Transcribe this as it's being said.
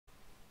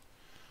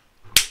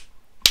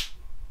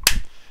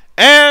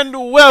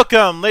And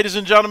welcome, ladies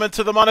and gentlemen,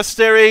 to the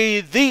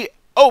monastery, the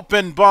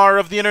open bar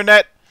of the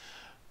internet,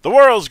 the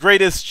world's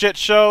greatest shit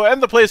show,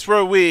 and the place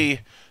where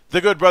we,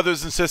 the good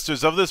brothers and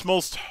sisters of this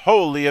most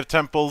holy of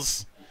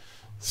temples,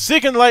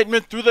 seek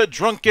enlightenment through the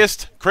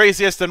drunkest,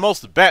 craziest, and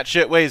most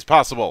batshit ways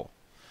possible.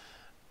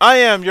 I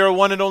am your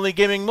one and only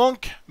gaming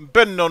monk,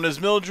 better known as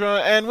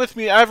Mildra, and with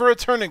me I have a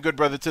returning good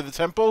brother to the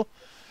temple.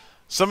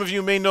 Some of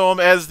you may know him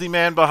as the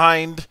man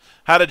behind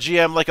How to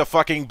GM Like a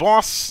Fucking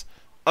Boss.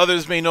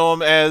 Others may know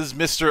him as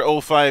Mr.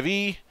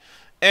 O5E,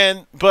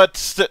 and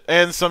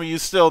some of you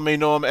still may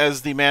know him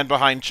as the man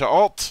behind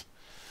Chaalt.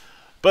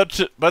 But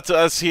to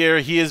us here,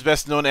 he is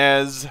best known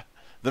as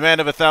the man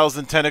of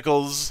 1,000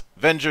 tentacles,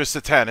 Venger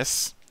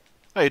Satanis.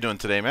 How you doing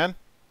today, man?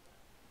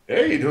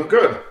 Hey, doing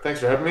good. Thanks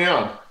for having me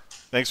on.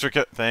 Thanks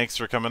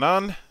for coming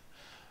on.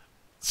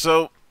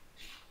 So,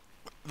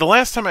 the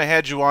last time I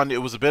had you on,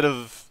 it was a bit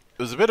of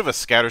a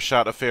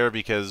scattershot affair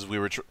because we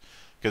were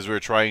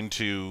trying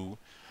to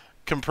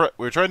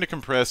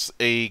compress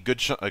a good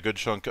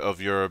chunk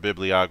of your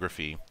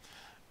bibliography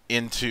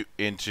into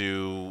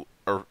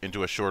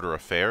a shorter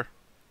affair.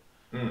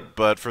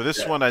 But for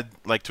this one, I'd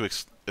like to,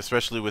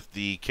 especially with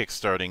the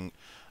kickstarting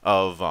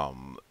of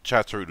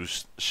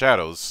Chartreuse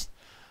Shadows,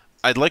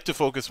 I'd like to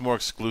focus more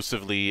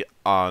exclusively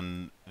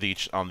on the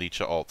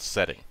Chaalt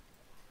setting.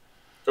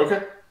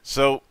 Okay.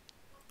 So,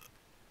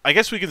 I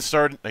guess we can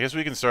start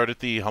at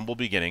the humble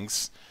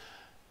beginnings.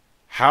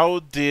 How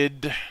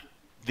did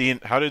the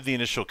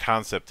initial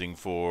concepting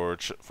for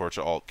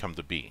Chaalt come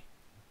to be?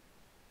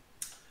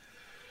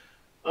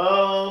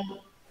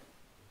 Well,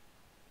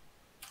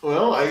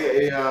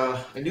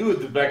 I knew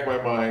at the back of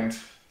my mind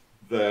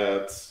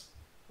that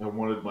I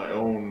wanted my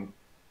own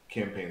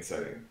campaign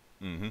setting,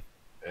 Mm-hmm.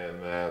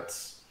 and that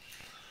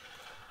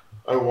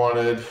I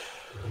wanted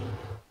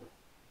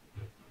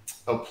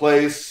a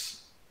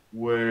place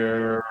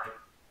where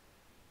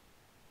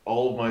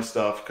all of my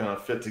stuff kind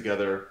of fit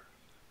together,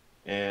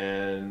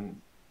 and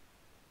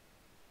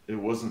it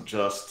wasn't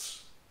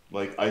just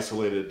like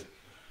isolated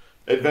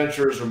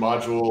adventures or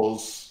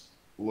modules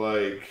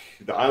like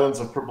the Islands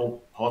of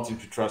Purple Haunting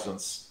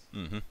Putrescence.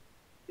 Mm-hmm.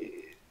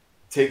 It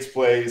takes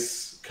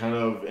place kind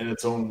of in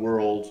its own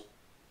world,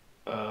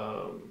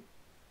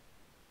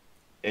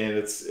 and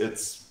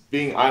it's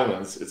being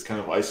islands. It's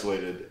kind of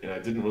isolated, and I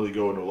didn't really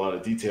go into a lot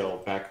of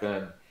detail back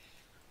then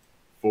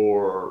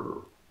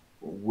for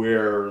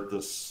where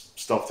this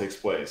stuff takes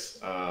place,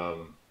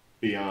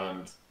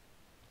 beyond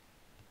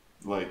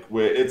like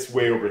it's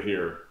way over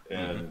here,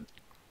 and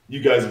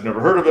you guys have never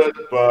heard of it,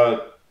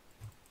 but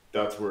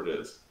that's where it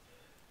is.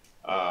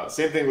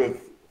 Same thing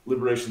with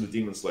Liberation of the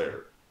Demon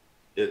Slayer.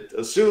 It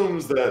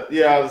assumes that,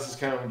 yeah, this is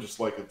kind of just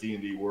like a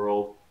D&D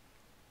world,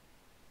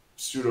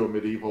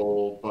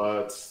 pseudo-medieval,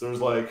 but there's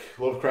like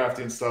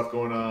Lovecraftian stuff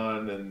going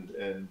on,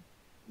 and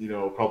you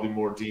know, probably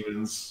more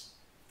demons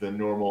than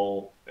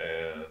normal,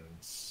 and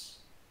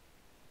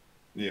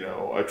you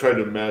know, I try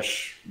to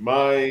mesh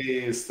my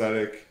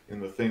aesthetic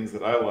and the things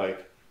that I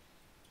like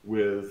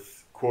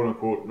with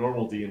quote-unquote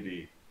normal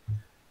D&D.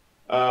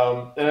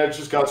 And I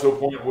just got to a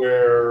point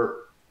where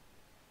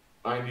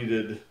I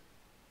needed,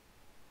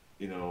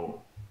 you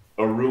know,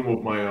 a room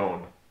of my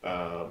own.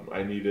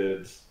 I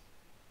needed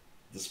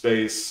the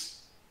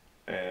space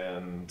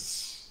and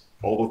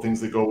all the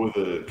things that go with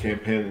a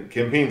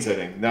campaign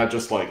setting, not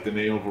just like the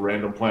name of a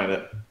random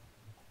planet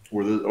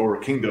or a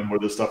kingdom where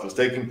this stuff is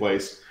taking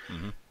place,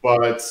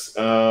 but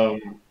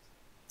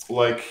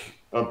like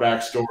a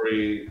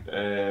backstory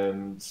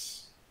and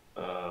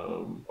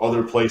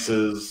other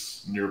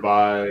places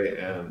nearby,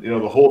 and you know,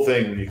 the whole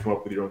thing when you come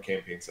up with your own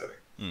campaign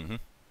setting.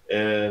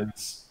 And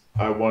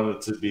I wanted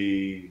it to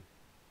be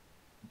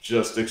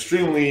just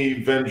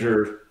extremely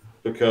Venger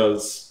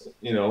because,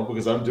 you know,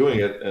 because I'm doing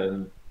it,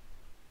 and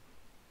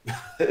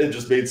it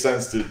just made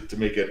sense to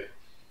make it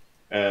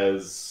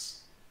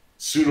as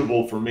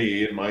suitable for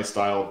me and my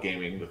style of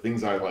gaming, the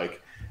things I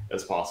like,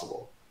 as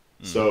possible.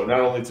 So not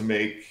only to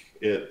make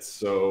it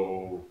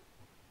so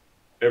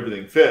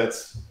everything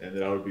fits and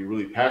that I would be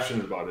really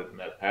passionate about it, and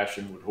that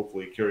passion would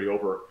hopefully carry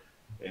over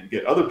and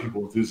get other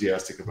people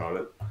enthusiastic about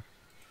it,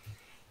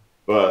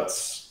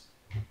 but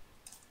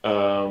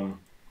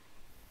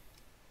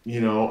you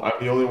know, I'm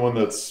the only one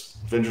that's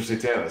Venger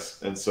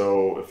Satanis, and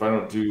so if I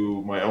don't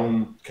do my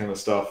own kind of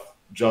stuff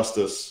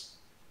justice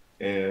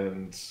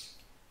and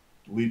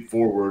leap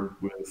forward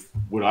with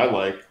what I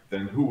like,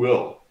 then who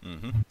will?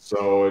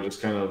 So I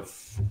just kind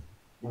of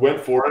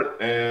went for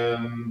it,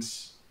 and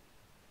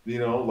you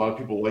know, a lot of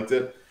people liked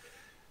it,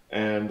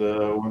 and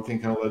one thing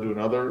kind of led to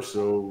another.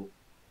 So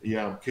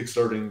yeah, I'm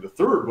kickstarting the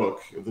third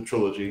book of the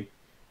trilogy,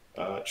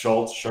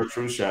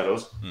 Chartreuse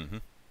Shadows,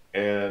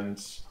 and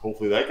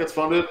hopefully that gets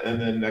funded, and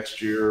then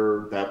next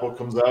year that book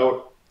comes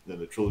out, then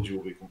the trilogy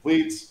will be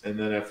complete, and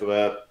then after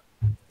that,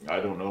 I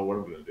don't know what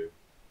I'm going to do.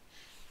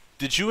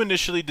 Did you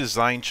initially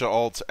design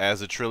Chaalt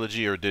as a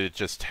trilogy, or did it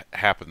just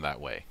happen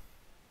that way?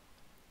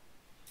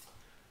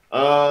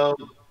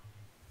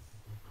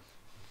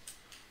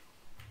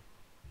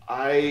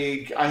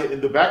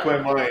 in the back of my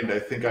mind, I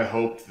think I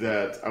hoped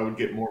that I would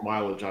get more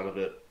mileage out of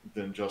it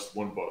than just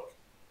one book.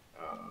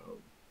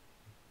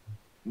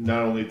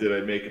 Not only did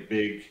I make a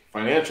big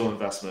financial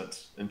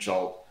investment in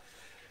Chalt,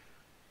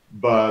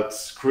 but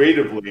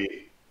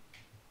creatively,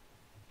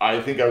 I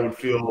think I would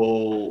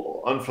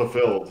feel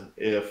unfulfilled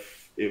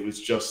if it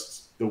was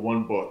just the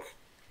one book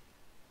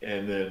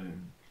and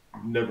then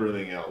never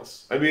anything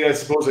else. I mean, I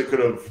suppose I could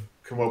have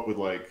come up with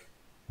like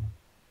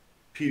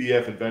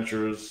PDF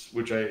adventures,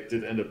 which I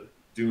did end up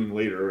doing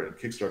later and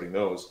kickstarting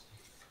those.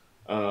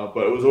 But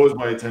it was always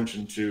my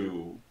intention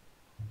to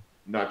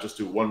not just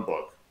do one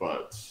book,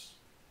 but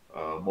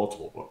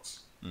multiple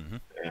books. Mm-hmm.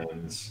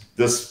 And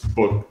this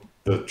book,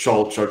 the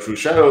Chartreuse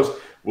Shadows,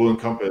 will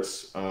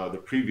encompass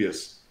the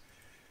previous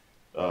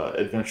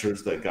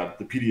adventures that got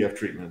the PDF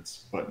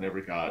treatments, but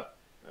never got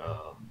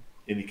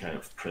any kind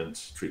of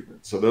print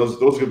treatment. So those are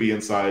going to be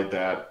inside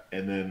that.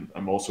 And then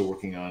I'm also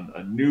working on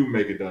a new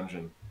mega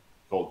dungeon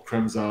called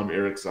Kremzam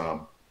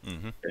Erixam.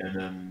 Mm-hmm. And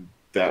then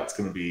that's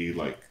going to be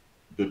like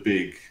the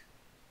big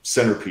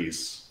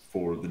centerpiece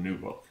for the new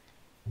book.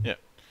 Yeah.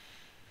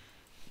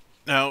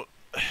 Now,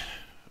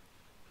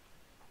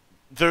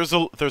 there's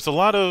a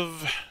lot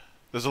of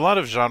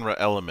genre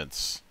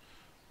elements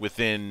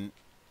within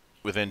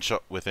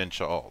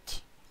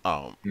Chalt.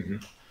 Mm-hmm.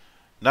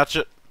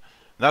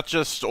 Not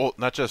just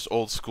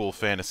old school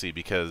fantasy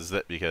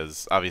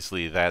because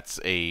obviously that's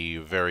a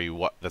very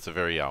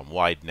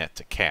wide net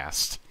to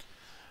cast.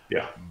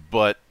 Yeah.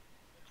 But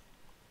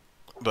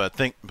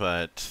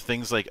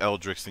things like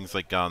Eldritch, things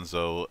like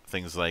Gonzo,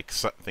 things like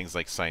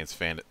science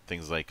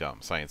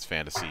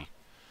fantasy,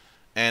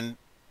 and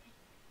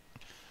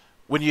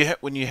when you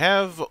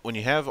have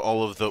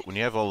all of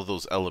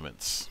those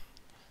elements,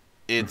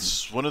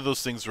 it's one of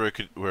those things where it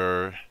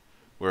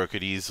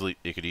could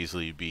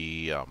easily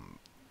be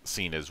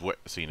seen as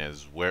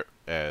where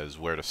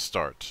to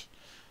start,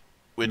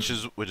 which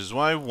is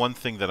why one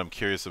thing that I'm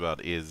curious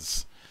about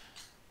is,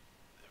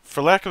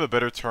 for lack of a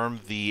better term,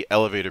 the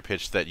elevator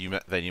pitch that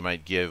you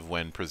might give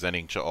when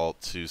presenting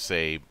Chalt to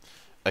say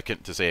a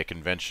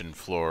convention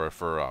floor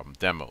for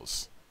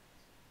demos.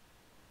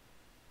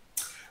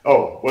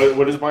 Oh,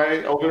 what is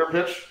my elevator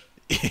pitch?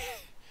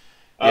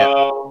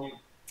 Yeah.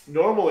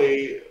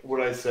 Normally,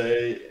 what I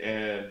say,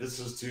 and this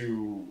is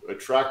to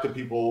attract the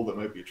people that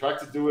might be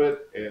attracted to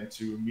it, and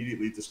to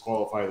immediately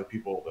disqualify the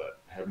people that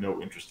have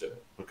no interest in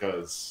it,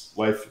 because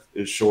life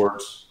is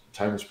short,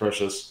 time is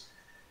precious,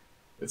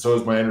 and so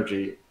is my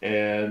energy,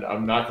 and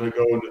I'm not going to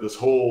go into this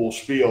whole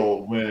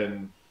spiel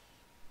to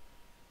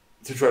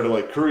try to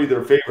like curry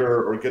their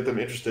favor or get them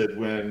interested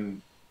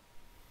when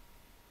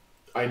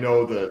I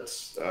know that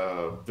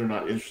they're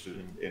not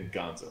interested in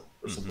Gonzo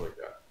or something like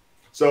that.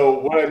 So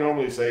what I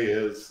normally say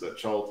is that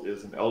Chalt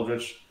is an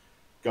Eldritch,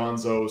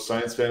 Gonzo,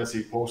 science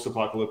fantasy,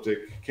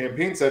 post-apocalyptic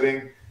campaign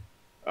setting.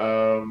 If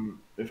I'm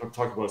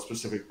talking about a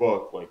specific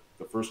book, like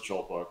the first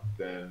Chalt book,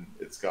 then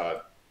it's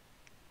got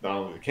not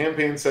only the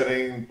campaign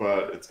setting,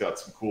 but it's got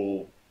some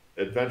cool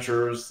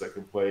adventures that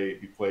can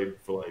be played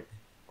for like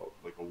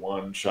a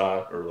one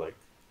shot or like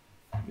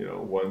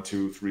 1,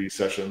 2, 3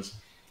 sessions.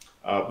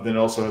 But then it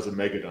also has a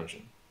mega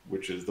dungeon,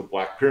 which is the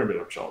Black Pyramid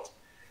of Chalt,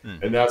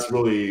 and that's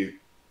really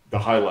the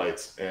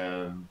highlights.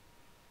 And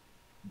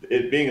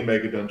it being a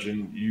mega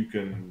dungeon, you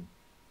can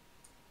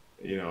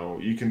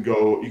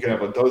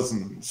have a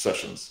dozen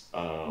sessions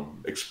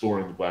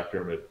exploring the Black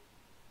Pyramid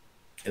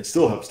and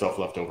still have stuff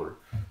left over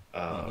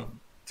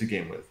to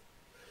game with.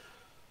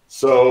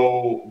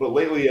 So, but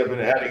lately I've been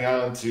adding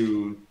on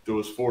to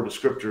those 4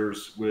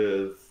 descriptors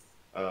with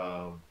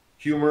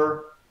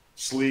humor,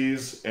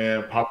 sleaze,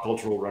 and pop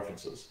cultural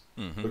references,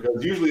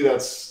 because usually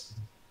that's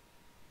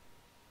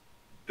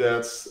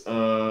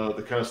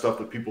the kind of stuff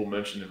that people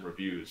mention in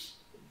reviews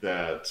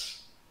that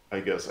I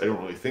guess I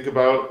don't really think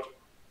about,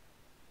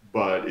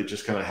 but it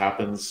just kind of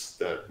happens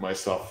that my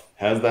stuff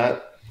has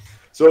that.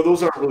 So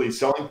those aren't really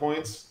selling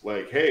points.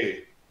 Like,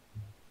 hey,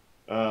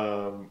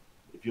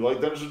 if you like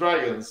Dungeons and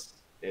Dragons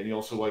and you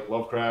also like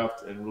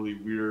Lovecraft and really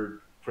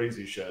weird,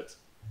 crazy shit,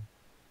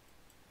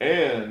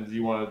 and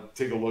you want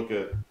to take a look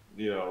at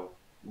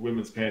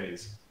women's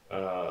panties,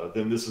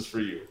 then this is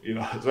for you.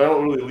 So I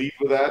don't really lead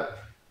with that,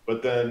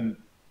 but then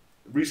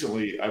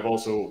recently I've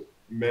also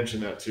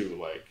mentioned that too.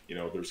 Like,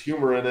 there's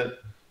humor in it.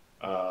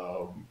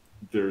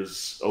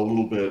 There's a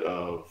little bit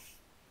of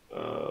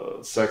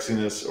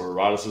sexiness or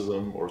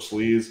eroticism or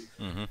sleaze,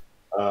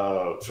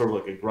 sort of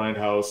like a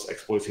grindhouse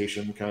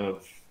exploitation kind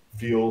of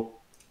feel.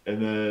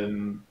 And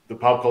then the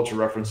pop culture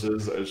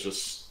references is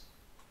just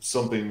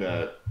something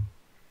that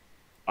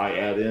I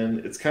add in.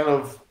 It's kind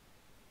of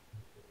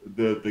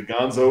the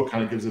Gonzo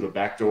kind of gives it a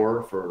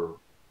backdoor for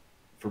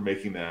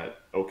making that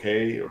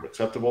okay or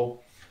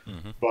acceptable.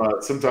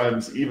 But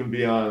sometimes even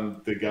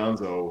beyond the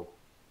Gonzo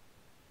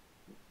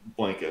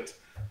blanket,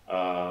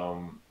 I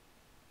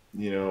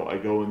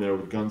go in there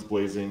with guns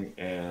blazing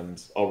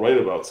and I'll write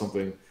about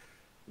something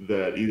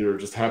that either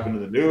just happened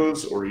in the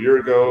news or a year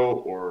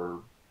ago,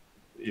 or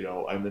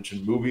I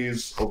mention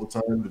movies all the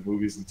time, the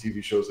movies and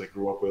TV shows I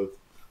grew up with.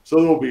 So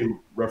there will be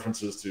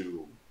references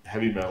to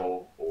heavy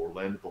metal or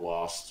Land of the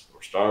Lost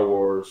or Star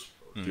Wars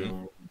or Mm-hmm.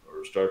 Dune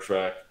or Star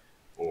Trek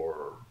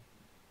or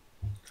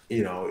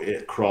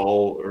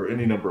Crawl or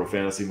any number of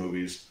fantasy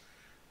movies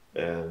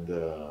and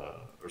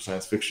or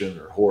science fiction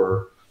or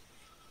horror.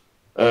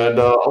 And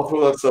I'll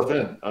throw that stuff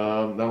in,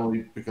 not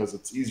only because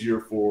it's easier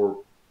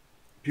for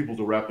people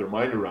to wrap their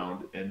mind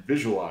around and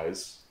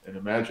visualize and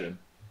imagine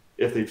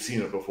if they've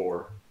seen it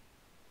before,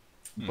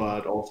 Mm-hmm.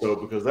 but also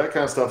because that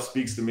kind of stuff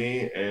speaks to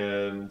me,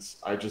 and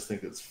I just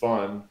think it's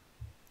fun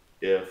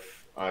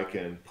if I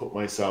can put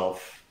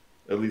myself,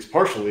 at least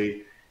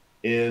partially,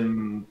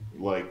 in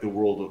like the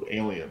world of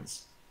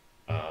aliens.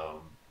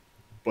 Um,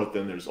 but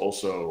then there's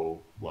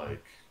also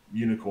like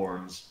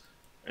unicorns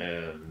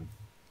and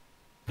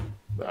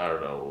I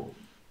don't know,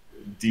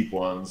 deep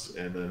ones,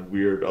 and then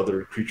weird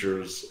other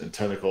creatures and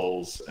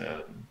tentacles,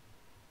 and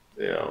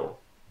you know,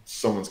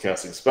 someone's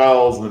casting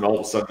spells, and then all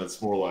of a sudden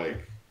it's more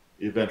like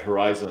Event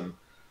Horizon.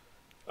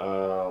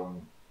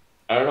 Um,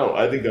 I don't know.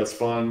 I think that's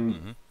fun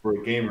Mm-hmm. for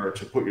a gamer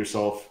to put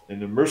yourself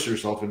and immerse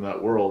yourself in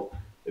that world,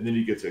 and then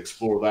you get to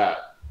explore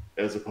that,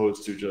 as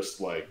opposed to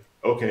just like,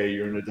 okay,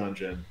 you're in a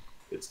dungeon,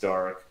 it's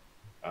dark,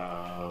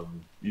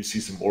 you see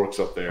some orcs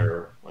up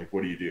there, like,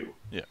 what do you do?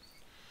 Yeah.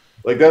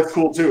 Like that's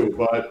cool too,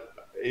 but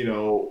you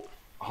know,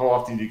 how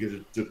often do you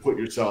get to put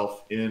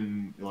yourself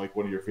in like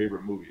one of your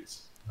favorite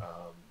movies?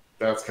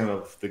 That's kind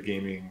of the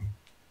gaming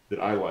that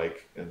I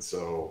like, and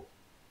so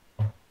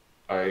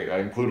I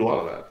include a lot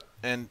of that.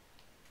 And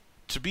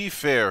to be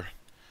fair,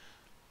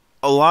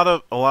 a lot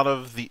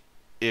of the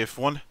if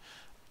one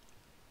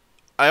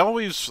I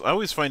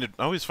always find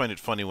it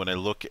funny when I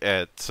look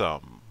at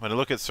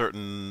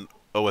certain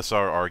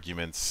OSR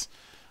arguments,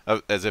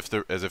 as if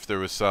there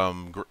was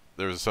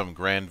some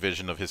grand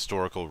vision of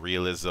historical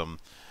realism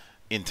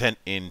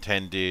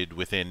intended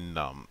within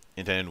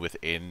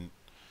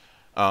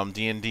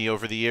D&D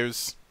over the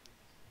years,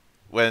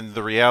 when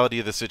the reality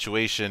of the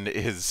situation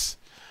is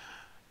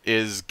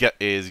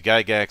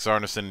Gygax,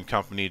 Arneson and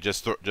company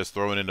just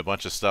throwing in a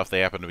bunch of stuff they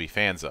happen to be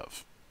fans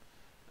of,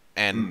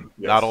 and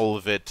not Yes. all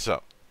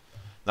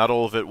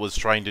of it was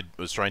trying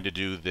to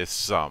do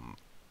this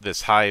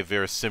high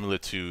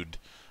verisimilitude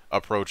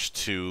approach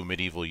to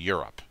medieval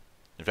Europe.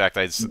 In fact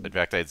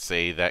I'd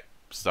say that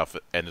stuff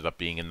ended up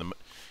being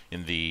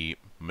in the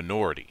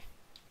minority.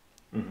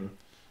 Mm-hmm.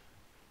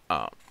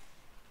 Um,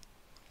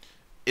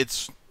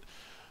 it's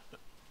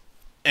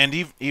and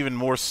even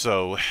more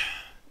so,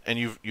 and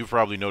you've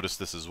probably noticed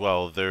this as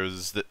well.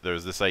 There's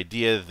this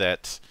idea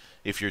that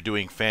if you're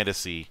doing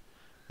fantasy,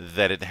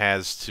 that it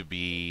has to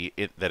be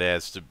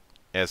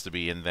has to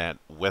be in that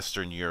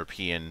Western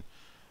European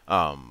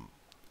um,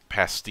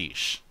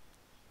 pastiche.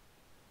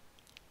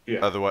 Yeah.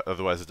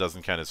 Otherwise, it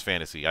doesn't count as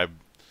fantasy. I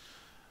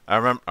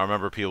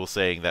remember people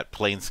saying that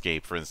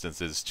Planescape, for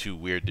instance, is too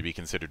weird to be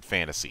considered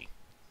fantasy.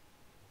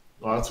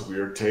 Well, that's a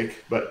weird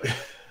take, but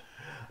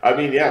I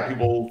mean, yeah,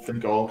 people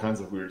think all kinds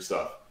of weird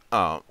stuff.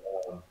 Um,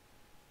 Um,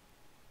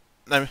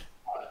 I mean,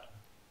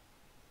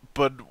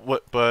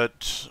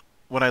 but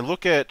when I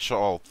look at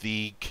Chalt,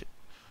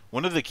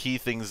 one of the key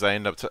things I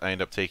end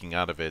up taking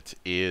out of it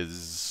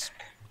is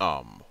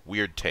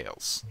weird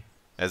tales,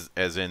 as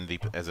in the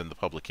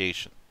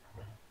publication,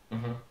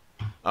 mhm.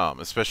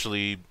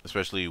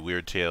 especially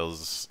weird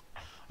tales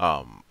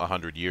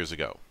 100 years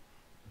ago,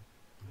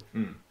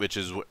 Hmm. which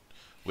is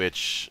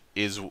which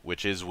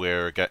is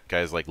where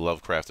guys like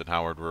Lovecraft and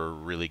Howard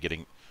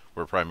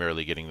were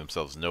primarily getting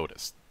themselves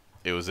noticed.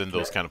 It was in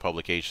those Right. kind of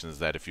publications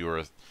that if you were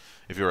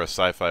a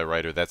sci-fi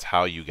writer, that's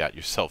how you got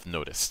yourself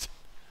noticed.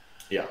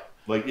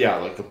 Yeah,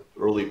 like the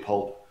early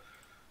pulp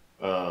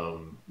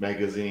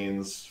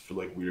magazines for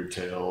like weird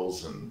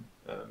tales and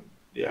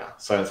yeah,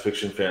 science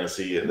fiction,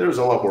 fantasy, and there's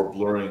a lot more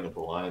blurring of the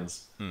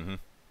lines Hmm.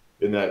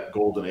 in that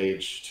golden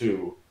age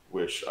too,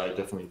 which I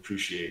definitely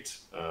appreciate.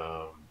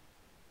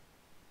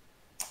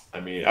 I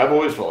mean, I've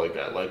always felt like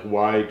that. Like,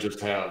 why just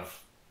have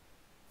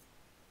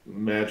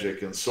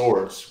magic and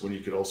swords when you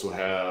could also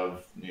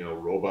have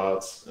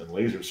robots and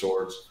laser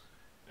swords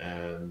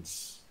and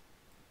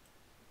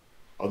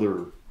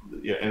other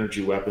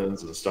energy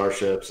weapons and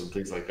starships and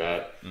things like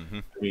that? Hmm.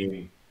 I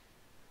mean,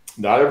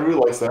 not everybody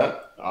likes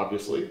that,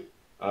 obviously,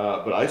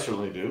 but I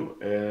certainly do.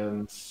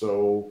 And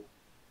so,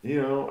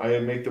 I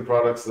make the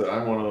products that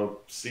I want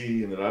to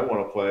see and that I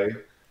want to play.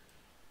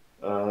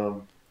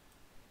 Um,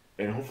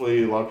 and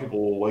hopefully, a lot of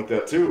people will like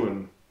that too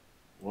and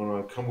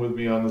want to come with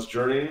me on this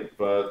journey.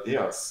 But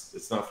yeah,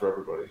 it's not for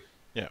everybody.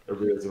 Yeah.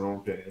 Everybody has their own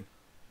opinion.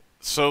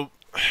 So,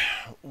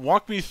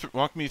 walk me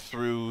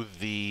through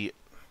the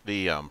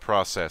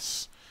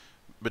process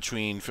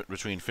between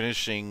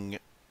finishing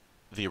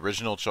the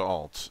original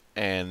Chalt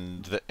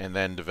and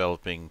then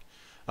developing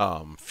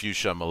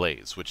Fuchsia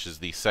Malaise, which is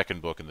the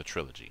second book in the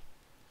trilogy.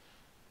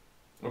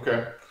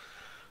 Okay.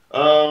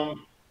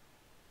 Um,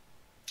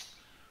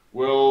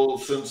 well,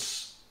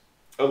 since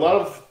a lot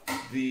of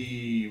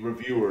the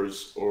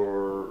reviewers,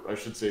 or I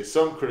should say,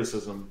 some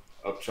criticism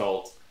of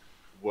Chalt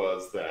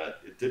was that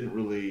it didn't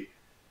really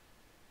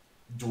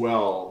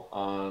dwell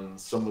on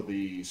some of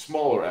the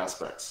smaller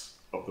aspects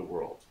of the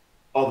world.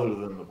 other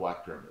than the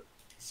Black Pyramid.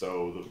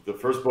 So the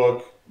first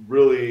book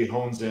really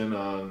hones in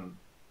on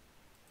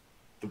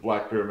the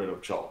Black Pyramid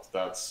of Chult.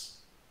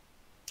 That's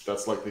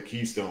like the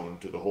keystone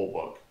to the whole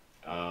book.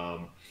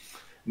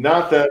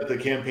 Not that the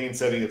campaign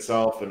setting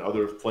itself and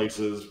other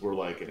places were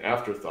like an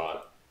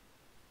afterthought,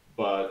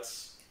 but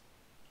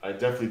I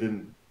definitely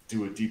didn't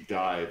do a deep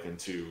dive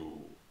into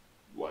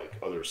like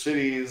other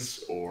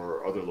cities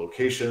or other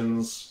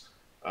locations.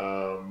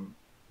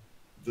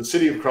 The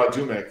city of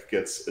KrocoBengel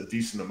gets a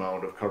decent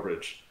amount of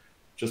coverage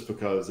just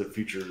because it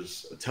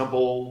features a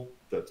temple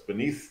that's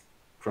beneath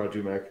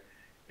KrocoBengel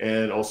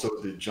and also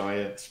the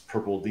giant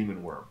purple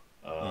demon worm.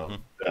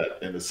 That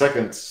in the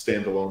second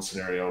standalone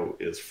scenario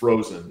is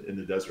frozen in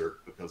the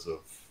desert because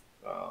of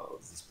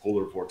this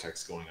polar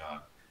vortex going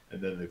on.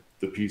 And then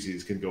the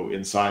PCs can go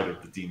inside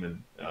of the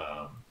demon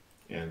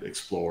and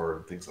explore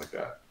and things like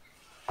that.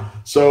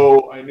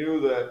 So I knew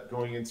that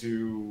going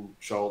into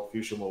Chult,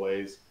 Fuchsia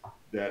Malaise,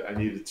 that I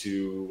needed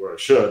to, or I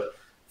should,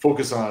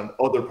 focus on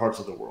other parts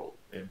of the world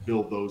and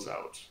build those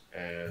out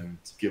and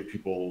give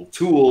people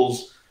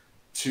tools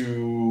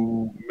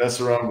to mess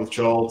around with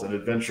Chult and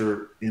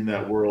adventure in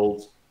that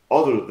world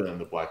other than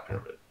the Black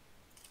Pyramid.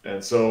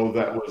 And so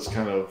that was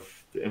kind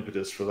of the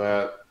impetus for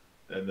that.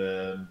 And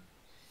then,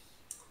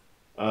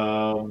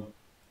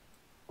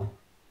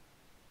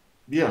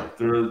 yeah,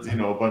 there's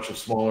a bunch of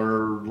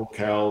smaller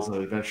locales and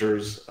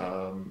adventures,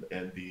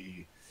 and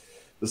the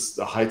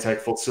high-tech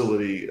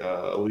facility,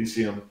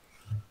 Elysium,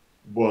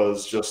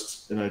 was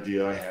just an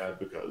idea I had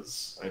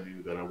because I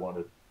knew that I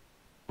wanted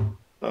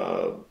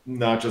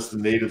not just the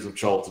natives of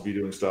Chult to be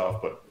doing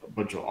stuff, but a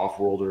bunch of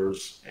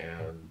off-worlders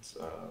and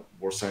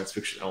more science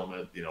fiction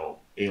element,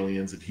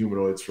 aliens and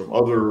humanoids from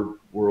other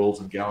worlds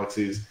and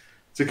galaxies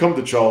to come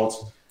to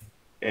Chult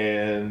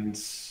and,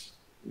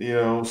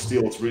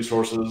 steal its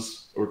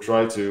resources or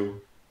try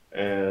to.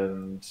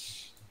 And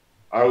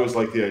I always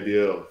like the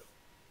idea of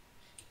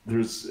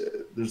there's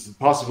the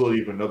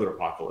possibility of another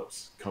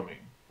apocalypse coming,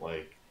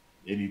 like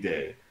any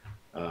day.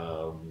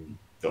 The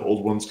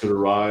old ones could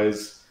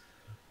arise.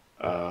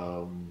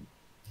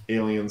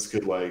 Aliens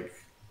could like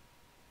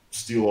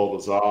steal all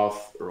the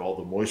Zoth or all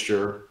the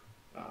moisture,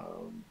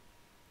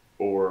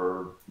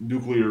 or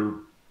nuclear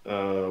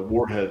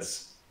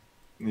warheads,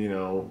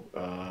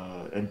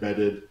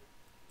 embedded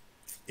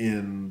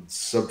in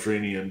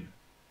subterranean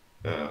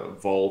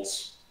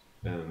vaults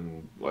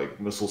and like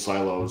missile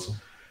silos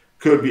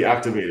could be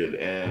activated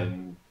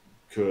and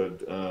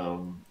could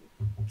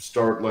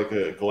start like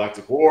a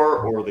galactic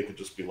war, or they could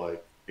just be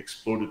like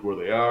exploded where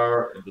they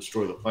are and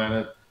destroy the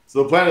planet.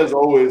 So the planet is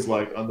always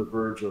like on the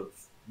verge of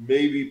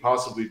maybe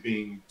possibly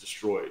being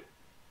destroyed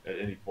at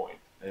any point.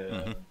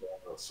 And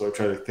so I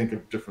try to think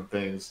of different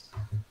things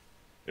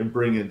and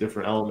bring in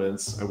different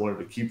elements. I wanted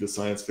to keep the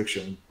science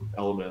fiction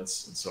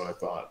elements. And so I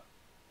thought,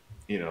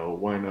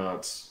 why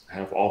not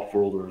have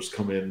off-worlders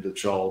come into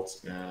Chult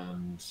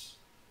and,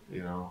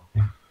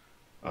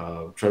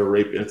 try to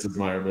rape its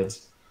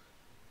environment.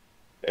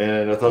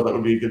 And I thought that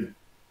would be a good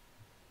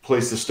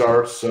place to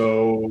start.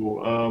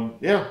 So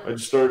I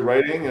just started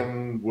writing,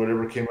 and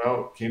whatever came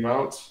out.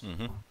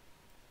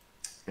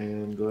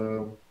 And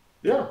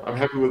I'm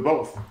happy with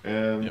both.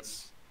 And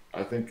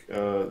I think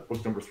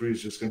book number 3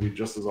 is just going to be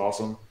just as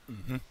awesome.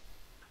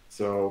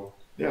 So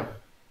yeah.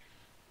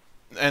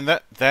 And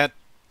that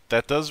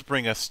does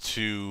bring us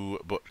to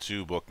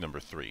book number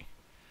 3.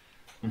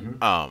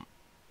 Now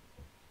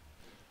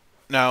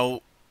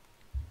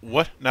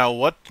what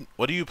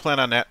do you plan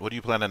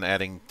on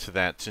adding to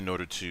that in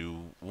order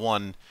to,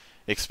 one,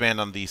 expand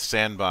on the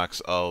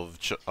sandbox of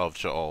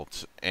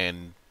Chult,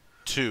 and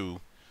 2,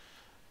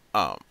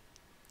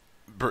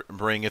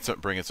 bring its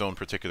own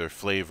particular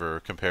flavor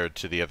compared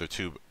to the other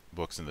 2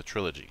 books in the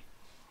trilogy?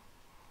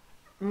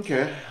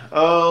 Okay.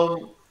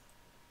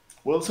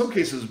 Well, in some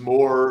cases,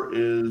 more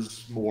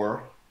is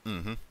more.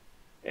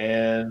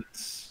 And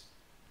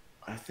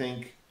I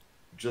think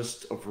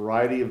just a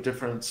variety of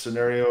different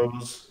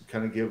scenarios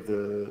kind of give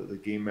the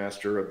game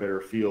master a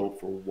better feel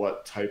for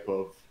what type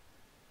of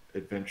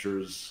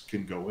adventures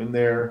can go in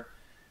there.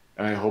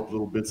 And I hope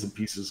little bits and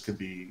pieces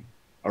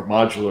are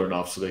modular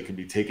enough so they can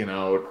be taken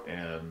out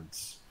and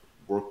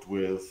worked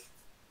with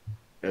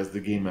as the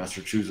game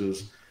master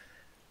chooses.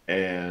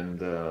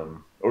 And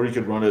or you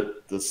could run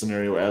the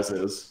scenario as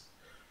is.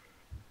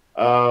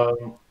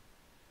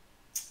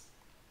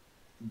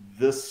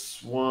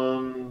 This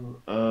one,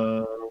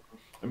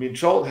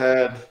 Chult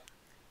had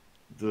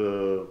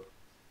the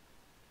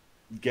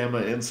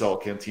Gamma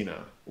Incel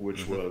Cantina,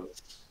 which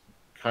was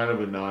kind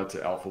of a nod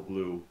to Alpha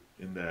Blue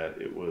in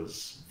that it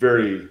was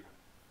very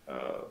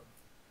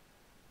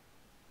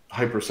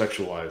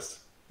hypersexualized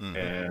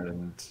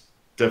and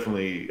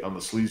definitely on the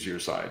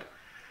sleazier side.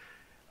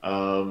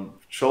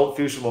 Chult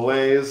Fuchsia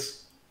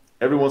Malaise,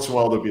 every once in a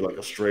while there'd be like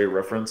a stray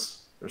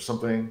reference or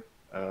something,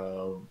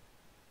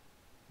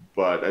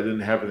 but I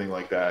didn't have anything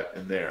like that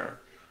in there.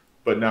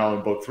 But now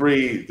in book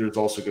 3, there's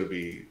also going to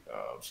be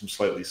some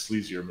slightly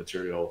sleazier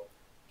material,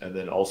 and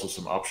then also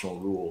some optional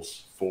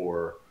rules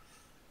for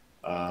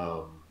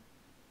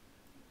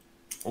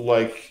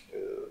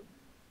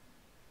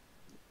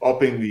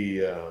upping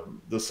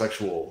the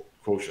sexual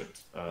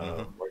quotient.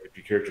 Like if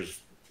your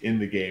characters in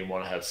the game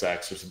want to have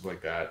sex or something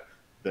like that,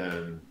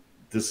 then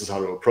this is how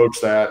to approach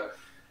that.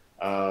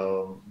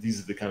 These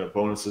are the kind of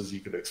bonuses you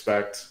could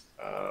expect.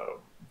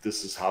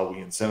 This is how we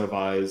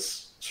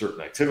incentivize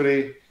certain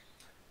activity.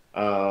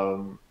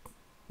 You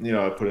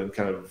know, I put in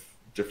kind of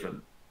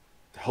different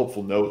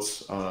helpful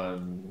notes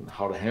on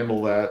how to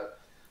handle that.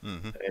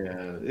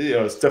 And, you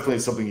know, it's definitely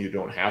something you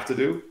don't have to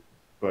do.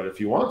 But if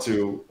you want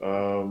to,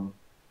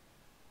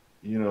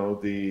 you know,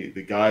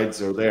 the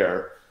guides are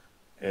there,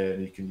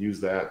 and you can use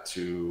that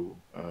to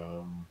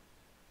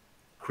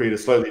create a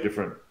slightly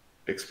different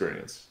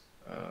experience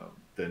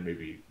than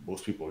maybe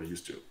most people are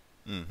used to.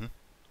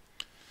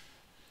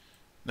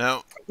 Now,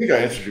 I think I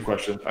answered your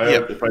question.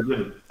 If I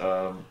didn't,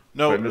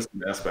 no, if I missed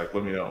an aspect,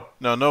 let me know.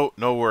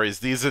 No worries.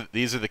 These are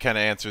the kind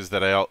of answers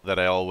that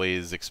I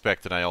always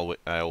expect and I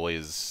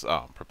always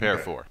prepare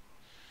for.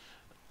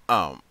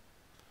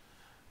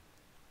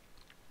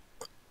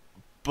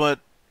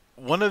 But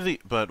one of the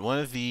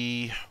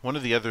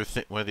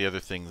other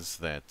things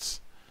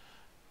that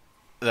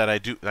I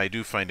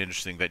do find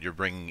interesting that you're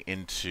bringing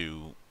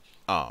into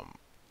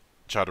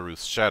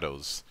Chartreuse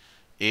Shadows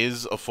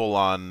is a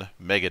full-on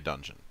mega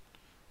dungeon,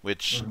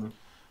 which,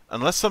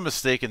 unless I'm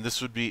mistaken,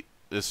 this would be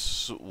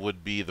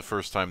the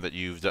first time that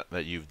you've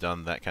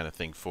done that kind of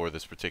thing for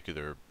this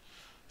particular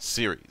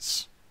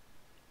series.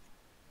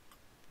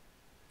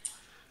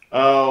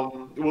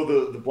 Well,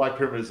 the Black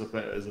Pyramid is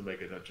a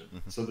mega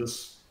dungeon. So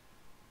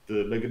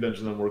the mega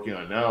dungeon I'm working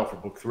on now for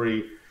book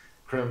 3,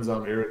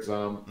 Kremzam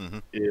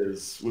Ericzam,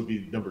 would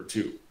be number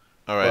 2.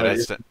 All right,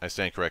 I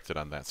stand corrected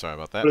on that. Sorry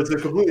about that. But it's a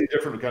completely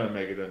different kind of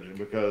mega dungeon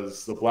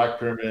because the Black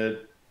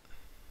Pyramid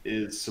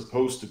is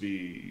supposed to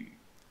be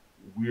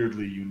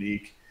weirdly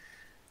unique,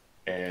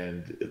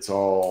 and it's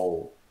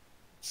all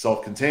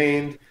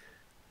self-contained,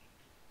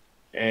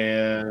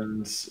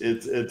 and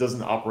it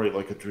doesn't operate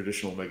like a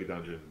traditional mega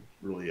dungeon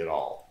really at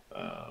all.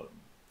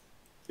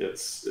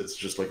 It's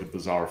just like a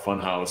bizarre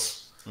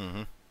funhouse.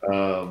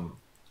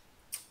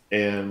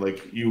 And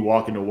like you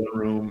walk into one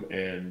room,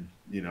 and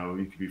you know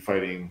you could be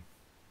fighting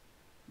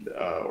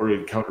or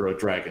encounter a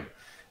dragon,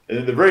 and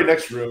in the very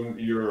next room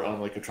you're on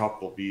like a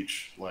tropical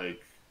beach,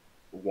 like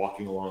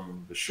walking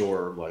along the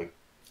shore, like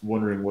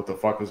wondering what the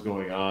fuck is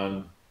going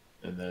on,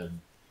 and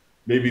then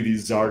maybe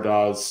these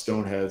Zardoz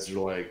stoneheads are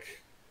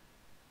like,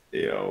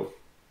 you know,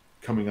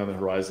 coming on the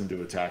horizon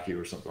to attack you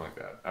or something like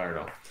that. I don't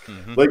know.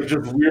 Like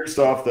just weird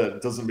stuff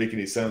that doesn't make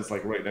any sense,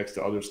 like right next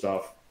to other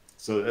stuff.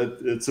 So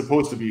it's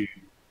supposed to be,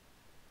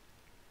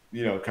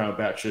 you know, kind of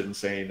batshit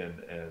insane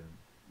and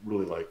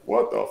really like,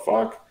 what the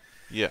fuck?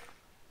 Yeah.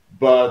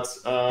 But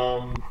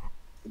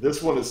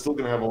this one is still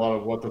going to have a lot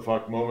of what the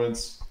fuck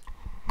moments,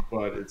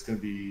 but it's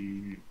going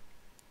to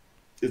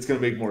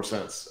make more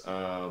sense.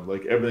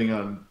 Like everything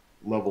on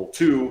level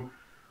 2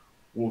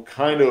 will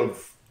kind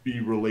of be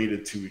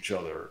related to each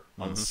other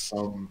on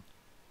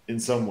in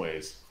some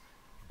ways,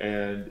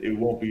 and it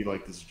won't be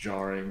like this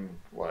jarring,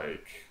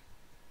 like,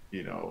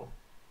 you know,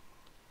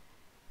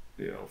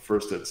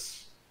 first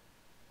it's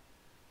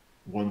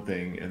one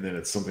thing and then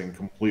it's something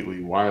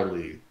completely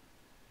wildly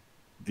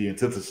the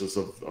antithesis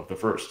of the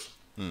first.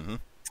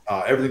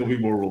 Everything will be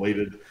more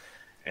related,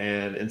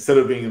 and instead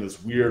of being in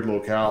this weird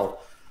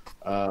locale,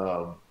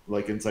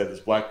 like inside this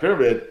Black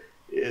Pyramid,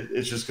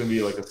 it's just going to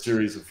be like a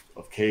series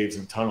of caves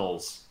and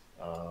tunnels,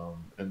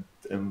 and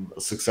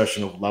a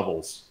succession of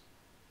levels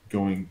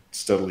going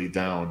steadily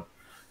down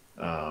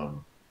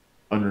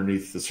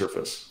underneath the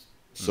surface.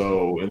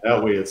 So in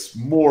that way, it's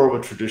more of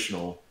a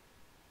traditional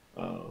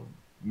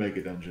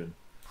mega dungeon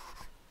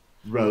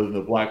rather than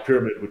the Black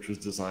Pyramid, which was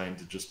designed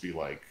to just be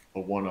like a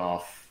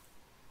one-off,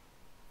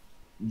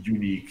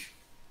 unique,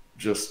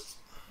 just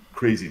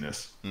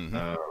craziness.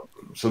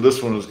 So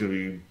this one is going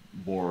to be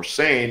more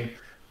sane,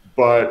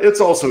 but it's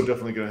also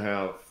definitely going to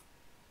have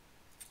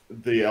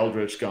the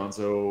Eldritch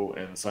Gonzo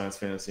and the science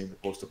fantasy and the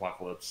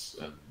post-apocalypse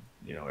and,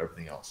 you know,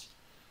 everything else.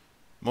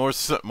 More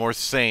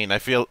sane. I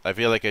feel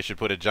like I should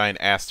put a giant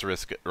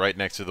asterisk right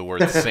next to the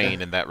word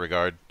sane in that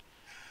regard.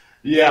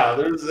 Yeah,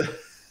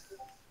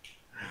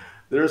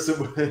 there's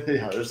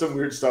some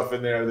weird stuff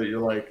in there that you're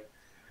like,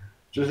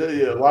 just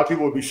a lot of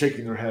people would be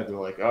shaking their head. They're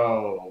like,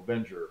 "Oh,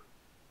 Venger,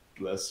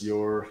 bless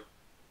your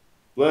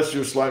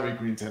slimy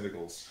green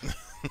tentacles."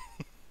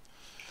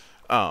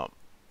 And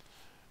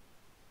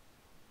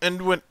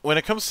when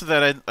it comes to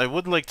that, I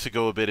would like to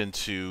go a bit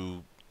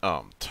into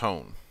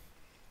tone.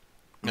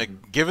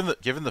 Like, given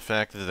the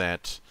fact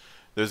that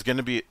there's going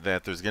to be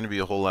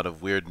a whole lot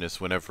of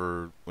weirdness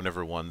whenever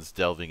one's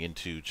delving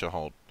into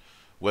Chahalt,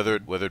 whether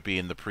it be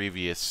in the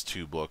previous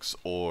 2 books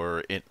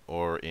or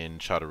in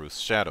Chartreuse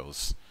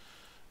Shadows.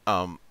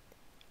 How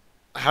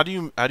do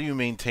you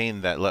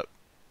maintain that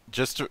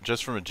just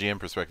from a GM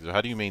perspective?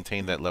 How do you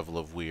maintain that level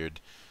of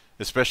weird,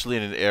 especially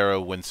in an era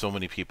when so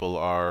many people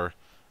are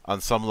on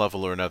some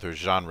level or another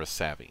genre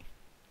savvy?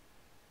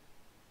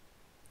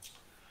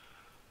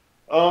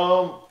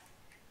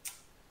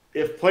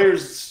 If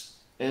players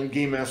and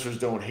game masters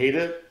don't hate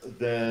it,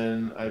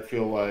 then I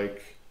feel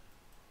like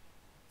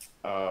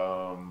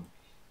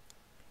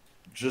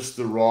just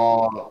the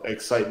raw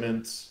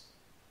excitement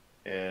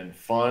and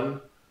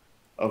fun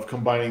of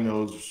combining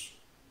those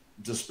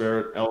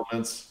disparate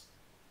elements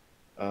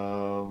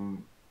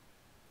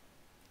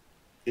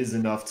is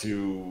enough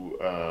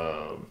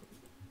to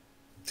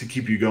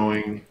keep you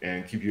going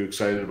and keep you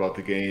excited about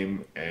the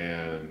game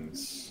and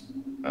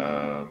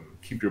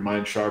keep your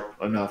mind sharp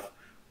enough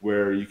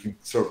where you can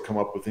sort of come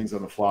up with things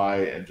on the fly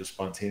and just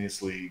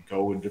spontaneously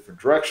go in different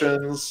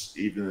directions,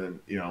 even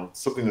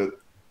something that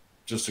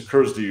just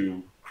occurs to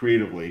you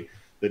creatively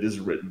that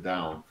isn't written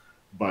down,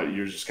 but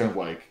you're just kind of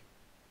like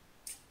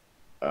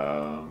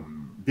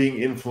being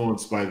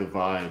influenced by the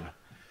vibe,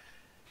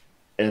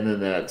 and then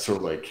that sort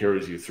of like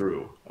carries you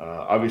through.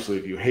 Obviously,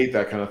 if you hate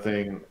that kind of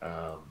thing,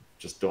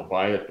 just don't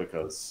buy it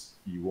because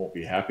you won't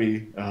be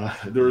happy.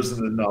 There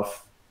isn't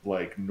enough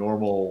like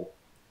normal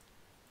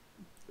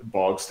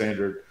bog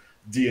standard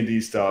D&D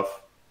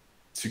stuff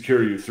to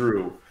carry you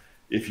through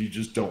if you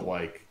just don't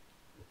like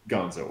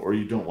Gonzo, or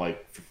you don't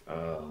like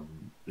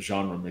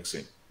genre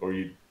mixing, or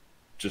you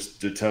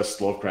just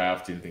detest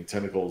Lovecraft, you think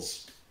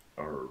tentacles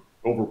are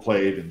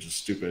overplayed and just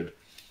stupid.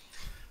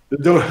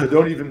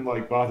 Don't even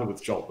like bother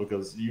with Chult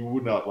because you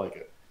would not like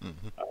it.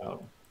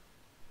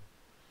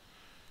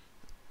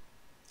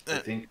 I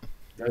think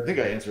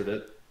I answered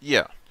it.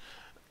 Yeah.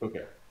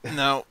 Okay.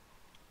 Now,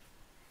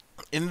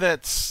 in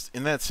that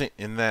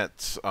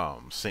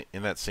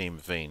same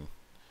vein,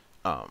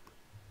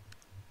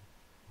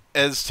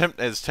 as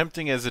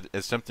tempting as it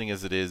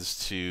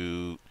is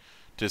to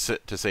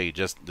say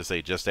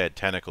just add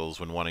tentacles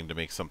when wanting to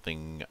make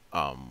something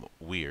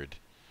weird.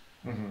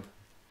 Mm-hmm.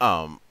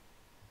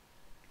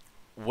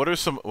 What are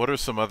some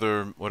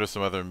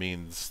other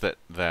means that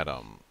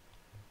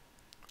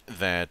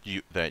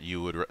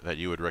you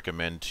would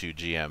recommend to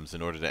GMs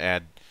in order to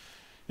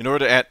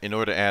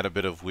add a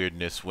bit of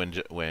weirdness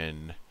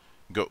when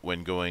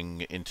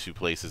going into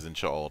places in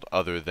Chult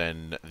other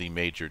than the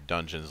major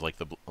dungeons like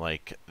the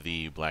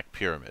Black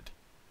Pyramid?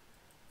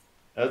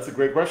 That's a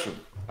great question.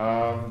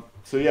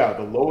 So yeah,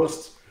 the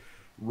lowest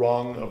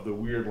rung of the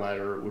weird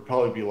ladder would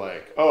probably be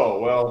like, oh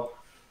well,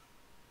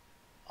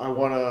 I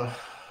want to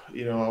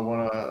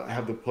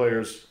have the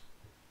players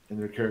and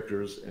their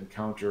characters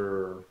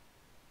encounter,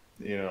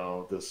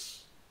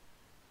 this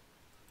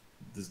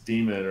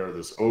demon or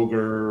this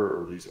ogre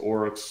or these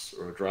orcs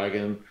or a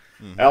dragon.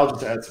 Mm-hmm. I'll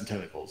just add some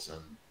tentacles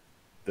and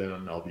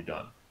then I'll be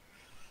done.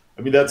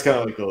 I mean, that's kind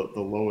of like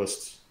the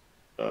lowest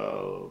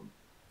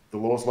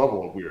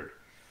level of weird.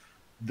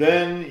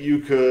 Then you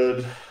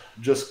could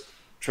just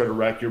try to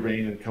rack your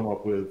brain and come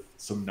up with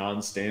some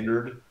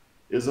non-standard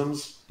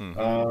isms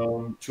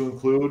to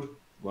include.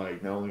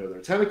 Like, not only are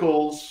there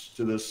tentacles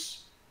to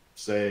this,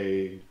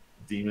 say,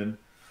 demon,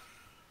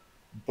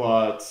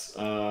 but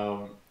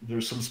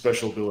there's some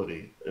special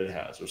ability it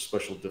has, or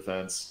special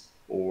defense,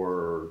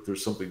 or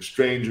there's something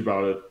strange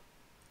about it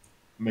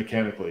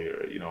mechanically,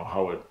 or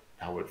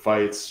how it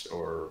fights,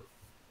 or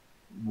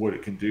what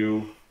it can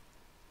do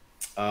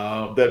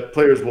that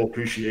players will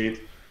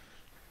appreciate.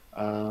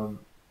 And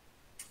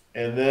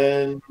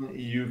then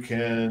you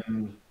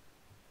can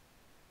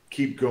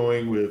keep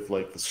going with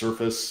like the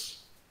surface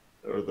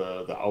or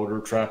the outer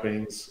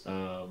trappings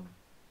to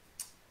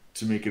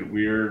make it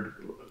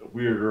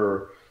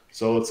weirder.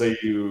 So let's say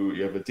you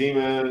have a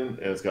demon and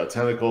it's got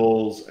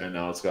tentacles, and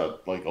now it's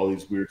got like all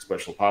these weird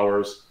special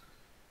powers,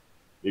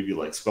 maybe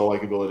like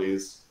spell-like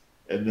abilities,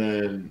 and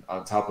then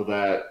on top of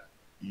that,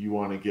 you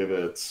want to give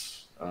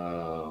it.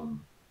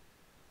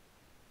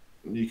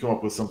 You come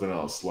up with something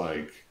else,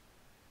 like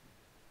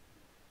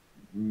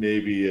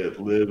maybe it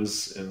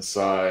lives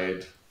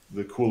inside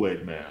the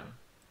Kool-Aid Man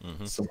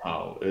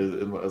somehow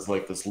as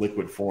like this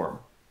liquid form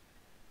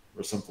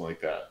or something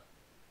like that.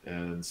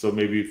 And so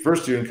maybe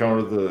first you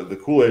encounter the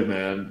Kool-Aid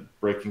Man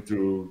breaking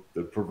through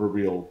the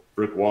proverbial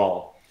brick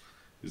wall.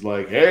 He's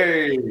like,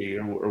 hey,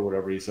 or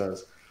whatever he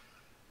says.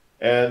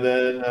 And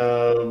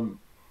then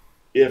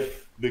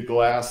if the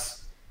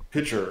glass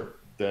pitcher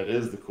that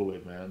is the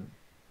Kool-Aid Man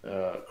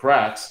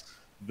cracks,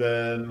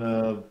 then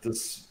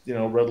this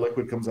red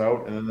liquid comes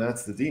out, and then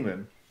that's the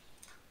demon.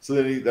 So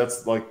then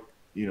that's like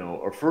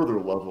a further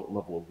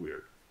level of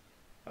weird.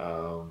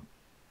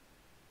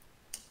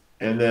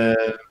 And then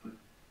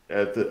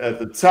at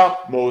the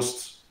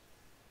topmost,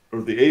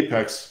 or the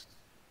apex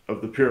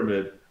of the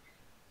pyramid,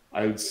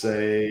 I would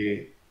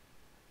say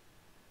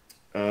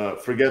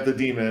forget the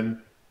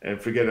demon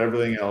and forget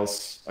everything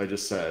else I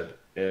just said,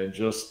 and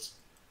just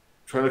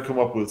try to come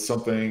up with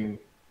something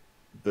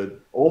that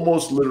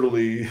almost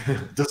literally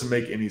doesn't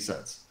make any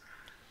sense.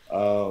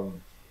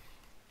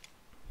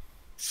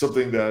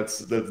 Something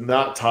that's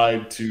not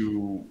tied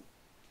to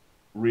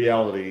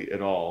reality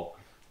at all.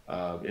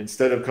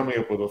 Instead of coming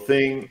up with a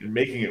thing and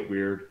making it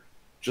weird,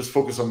 just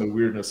focus on the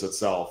weirdness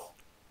itself,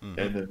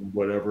 and then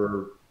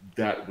whatever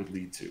that would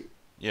lead to.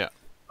 Yeah.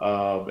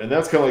 And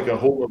that's kind of like a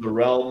whole other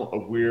realm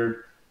of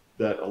weird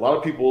that a lot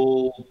of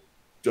people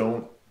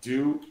don't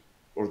do,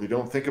 or they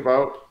don't think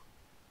about.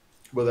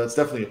 But that's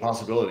definitely a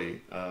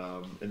possibility,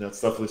 and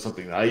that's definitely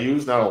something that I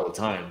use, not all the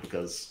time,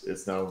 because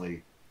it's not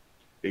only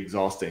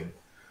exhausting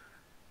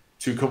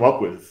to come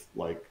up with,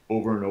 like,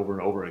 over and over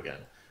and over again.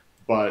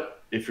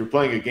 But if you're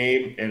playing a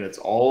game and it's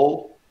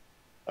all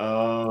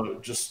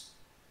just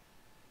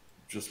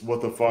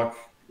what the fuck,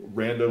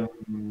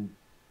 random,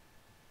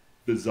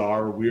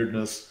 bizarre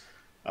weirdness,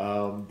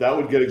 that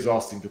would get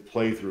exhausting to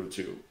play through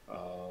too.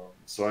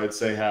 So I'd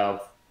say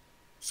have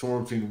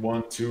somewhere between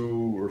 1,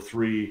 2, or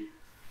 3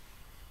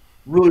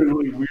 really,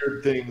 really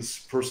weird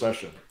things per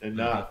session, and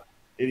not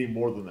any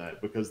more than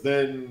that, because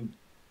then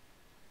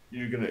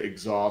you're going to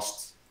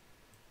exhaust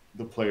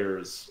the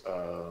player's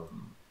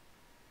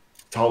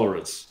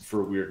tolerance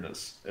for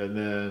weirdness, and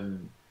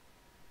then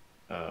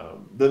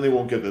they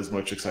won't get as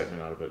much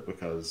excitement out of it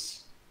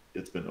because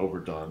it's been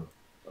overdone,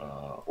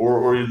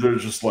 or they're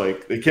just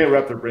like, they can't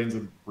wrap their brains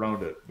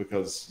around it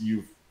because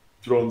you've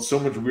thrown so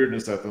much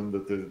weirdness at them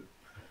that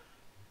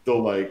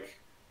they'll like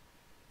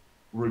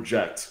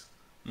reject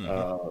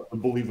the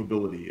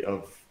believability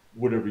of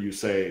whatever you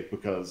say,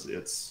 because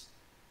it's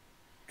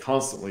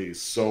constantly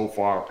so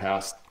far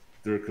past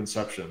their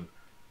conception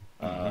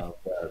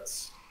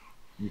that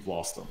you've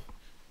lost them.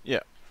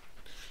 Yeah.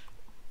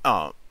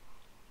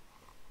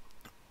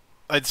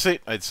 I'd say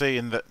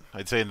in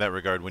that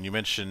regard, when you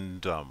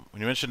mentioned a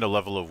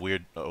level of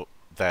weird,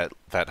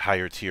 that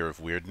higher tier of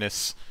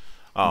weirdness,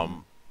 I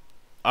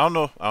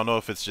don't know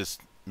if it's just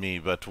me,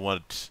 but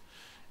what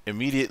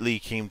immediately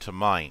came to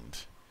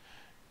mind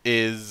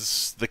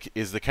is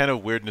the kind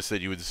of weirdness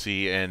that you would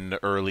see in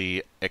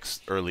early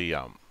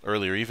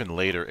or even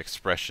later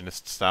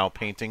expressionist style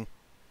painting.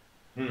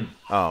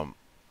 And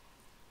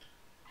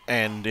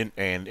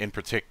in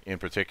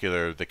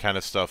particular the kind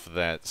of stuff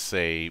that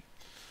say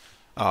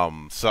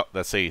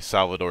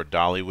Salvador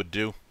Dali would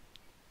do,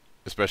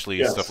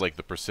 especially stuff like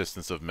the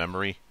persistence of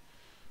memory,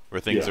 where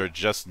things are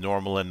just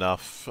normal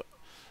enough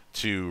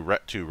to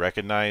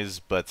recognize,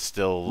 but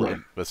still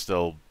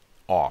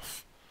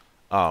off.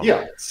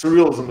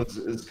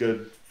 Surrealism is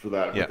good for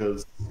that,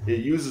 because it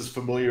uses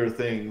familiar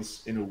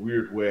things in a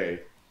weird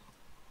way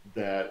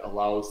that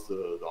allows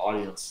the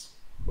audience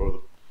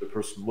or the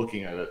person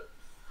looking at it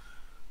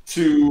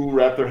to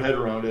wrap their head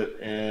around it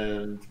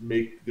and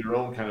make their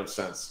own kind of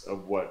sense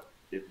of what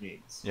it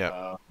means.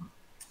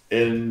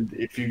 And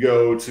if you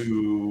go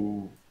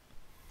to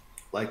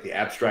like the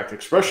abstract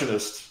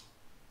expressionist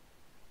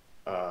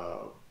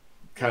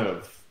kind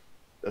of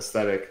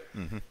aesthetic,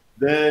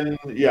 then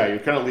you're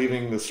kind of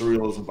leaving the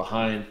surrealism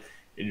behind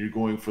and you're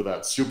going for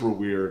that super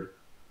weird.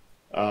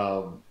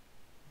 But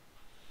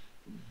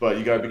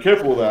you got to be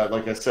careful with that,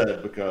 like I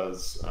said,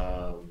 because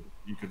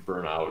you could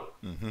burn out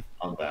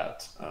on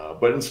that.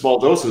 But in small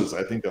doses,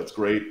 I think that's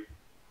great,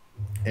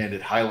 and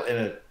it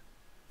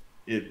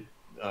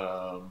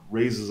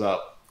raises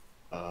up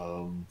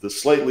the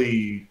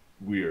slightly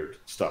weird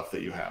stuff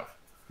that you have.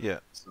 Yeah.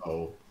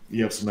 So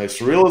you have some nice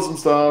surrealism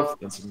stuff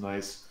and some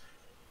nice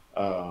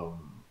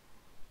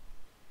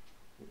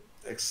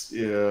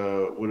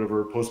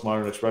whatever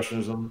postmodern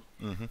expressionism,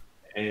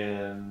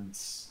 and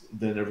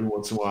then every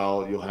once in a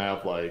while you'll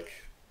have like,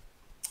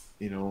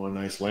 you know, a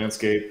nice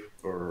landscape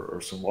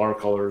or some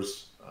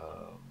watercolors,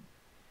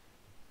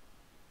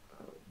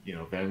 you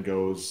know, Van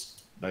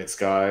Gogh's Night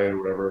Sky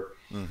or whatever,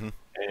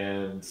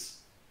 and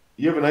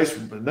you have a nice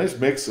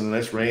mix and a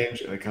nice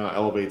range, and it kind of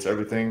elevates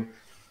everything.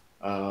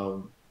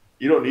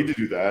 You don't need to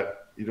do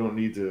that. You don't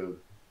need to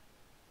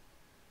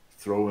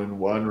throw in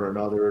one or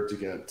another to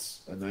get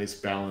a nice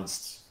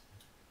balanced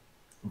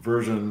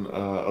version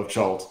of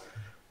Chalt.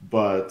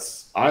 But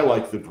I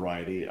like the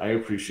variety. I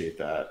appreciate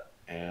that,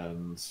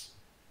 and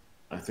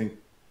I think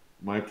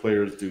my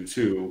players do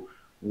too,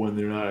 when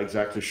they're not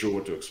exactly sure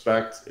what to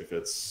expect, if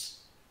it's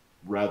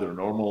rather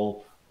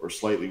normal or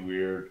slightly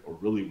weird or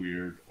really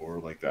weird or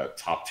like that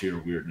top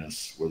tier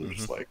weirdness where they're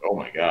just like, oh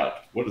my god,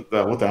 what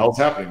the hell's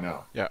happening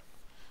now? Yeah.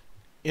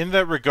 In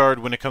that regard,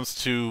 when it comes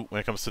to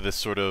this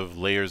sort of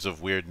layers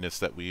of weirdness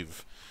that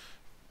we've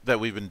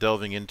been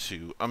delving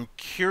into, I'm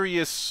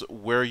curious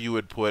where you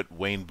would put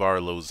Wayne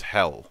Barlow's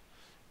Hell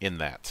in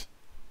that.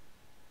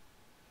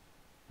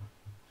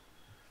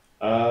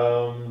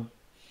 The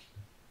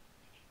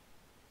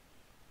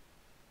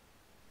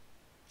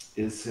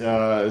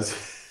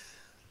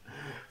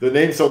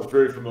name sounds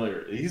very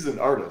familiar. He's an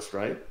artist,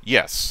 right?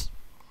 Yes.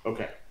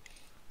 Okay.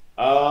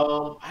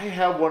 I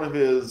have one of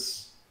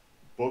his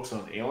books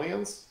on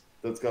aliens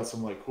that's got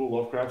some like cool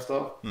Lovecraft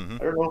stuff. I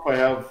don't know if I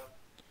have.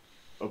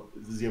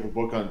 Does he have a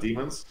book on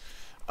demons? Is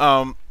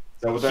that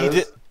what that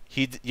is?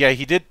 He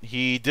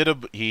did a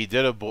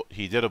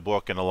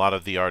book, and a lot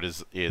of the art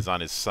is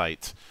on his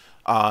site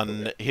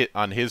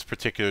on his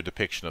particular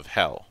depiction of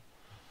hell,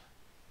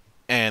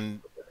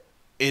 and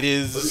it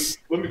is.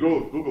 Let me go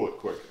Google it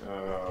quick.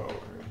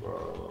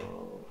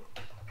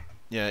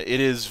 Yeah, it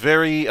is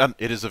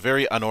a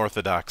very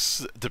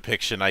unorthodox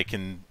depiction. I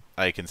can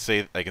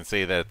say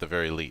that at the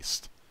very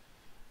least.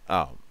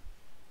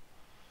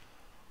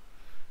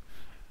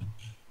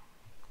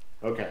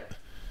 Okay.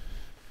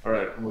 All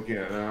right, I'm looking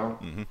at it now.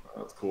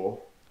 That's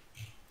cool.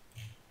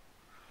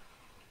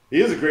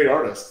 He is a great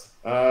artist.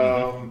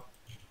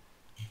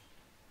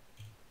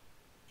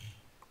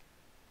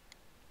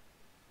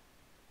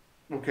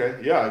 Okay,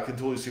 yeah, I can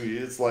totally see.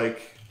 It's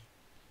like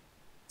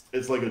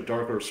a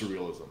darker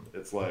surrealism.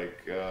 It's like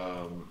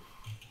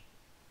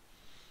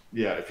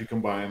yeah, if you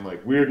combine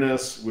like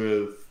weirdness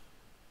with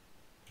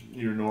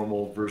your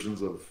normal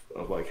versions of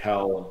like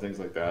hell and things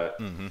like that.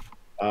 Mm-hmm.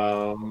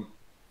 Um,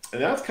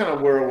 and that's kind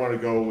of where I want to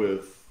go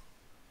with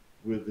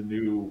the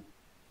new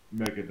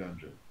mega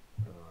dungeon,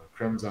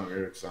 Crimson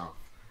Ericsson.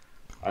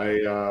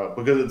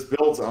 Because it's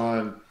built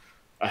on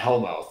a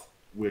Hellmouth,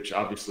 which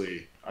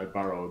obviously I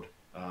borrowed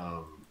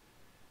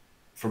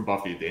from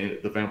Buffy,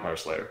 the Vampire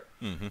Slayer.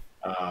 Mm-hmm.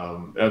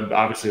 And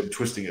obviously, I'm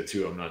twisting it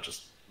too. I'm not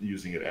just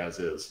using it as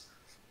is.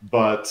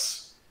 But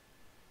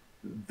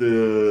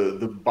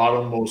the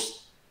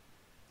bottommost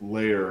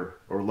layer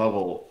or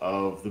level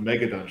of the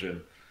mega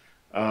dungeon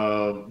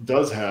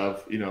does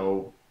have, you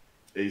know,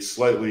 a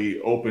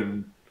slightly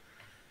open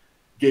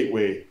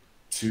gateway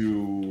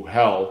to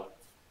hell,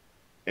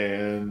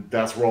 and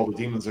that's where all the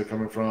demons are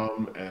coming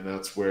from, and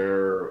that's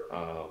where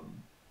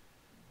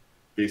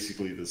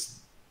basically this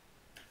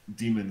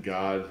demon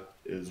god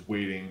is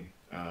waiting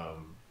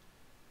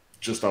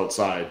just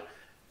outside.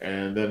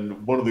 And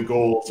then one of the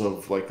goals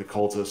of like the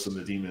cultists and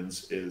the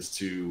demons is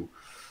to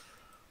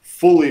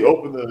fully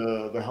open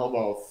the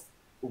Hellmouth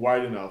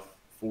wide enough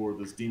for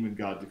this demon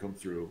god to come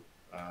through.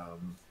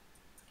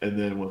 And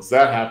then once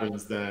that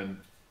happens, then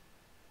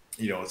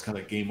you know it's kind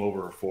of game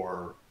over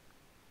for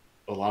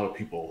a lot of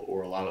people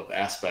or a lot of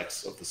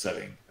aspects of the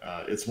setting.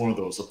 It's one of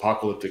those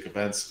apocalyptic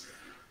events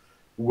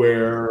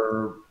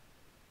where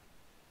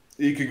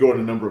you could go in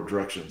a number of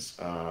directions.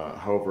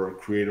 However,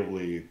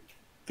 creatively,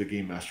 the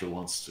game master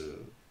wants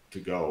to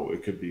go.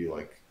 It could be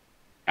like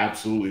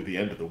absolutely the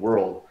end of the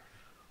world,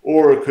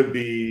 or it could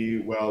be,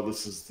 well,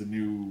 this is the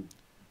new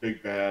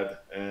big bad,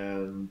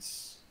 and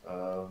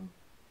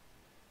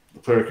the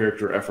player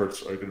character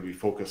efforts are going to be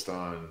focused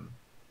on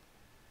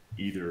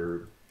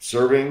either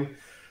serving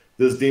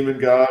this demon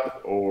god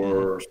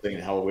or staying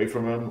the hell away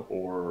from him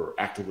or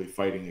actively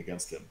fighting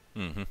against him.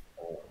 Mm-hmm.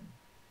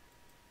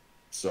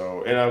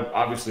 So, and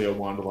obviously I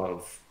want a lot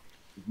of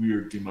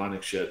weird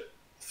demonic shit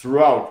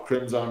throughout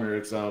Crimson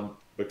Exam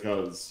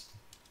because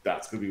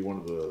that's going to be one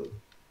of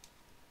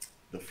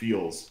the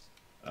feels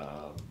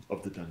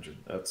of the dungeon.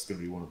 That's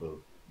going to be one of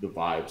the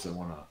vibes I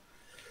want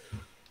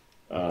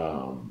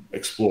to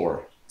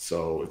explore.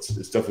 So it's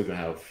definitely going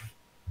to have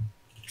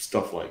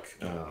stuff like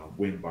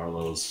Wayne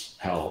Barlow's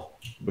Hell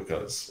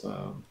because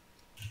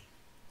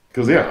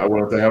yeah, I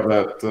wanted to have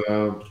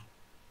that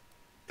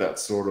that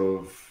sort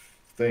of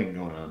thing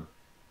going on.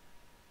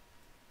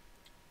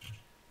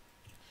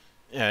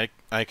 Yeah,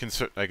 I can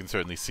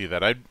certainly see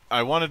that.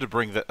 I wanted to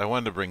bring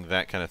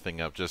that kind of thing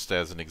up just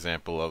as an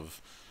example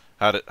of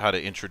how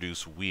to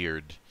introduce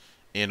weird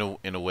in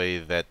a way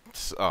that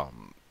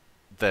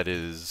that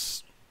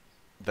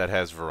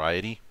has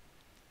variety.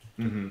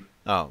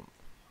 Mm-hmm.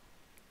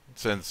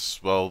 Since,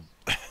 well,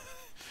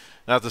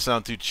 not to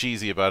sound too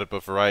cheesy about it,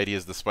 but variety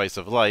is the spice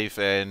of life,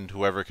 and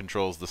whoever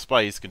controls the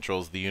spice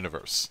controls the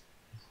universe.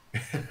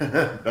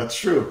 That's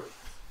true.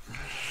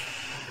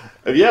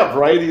 And yeah,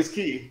 variety is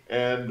key,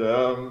 and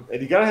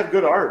you gotta have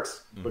good art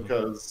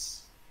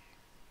because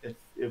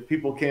if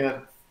people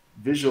can't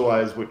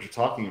visualize what you're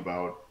talking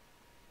about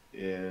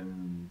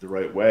in the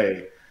right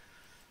way,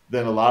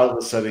 then a lot of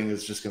the setting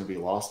is just going to be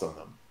lost on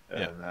them,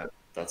 and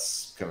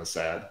that's kind of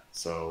sad.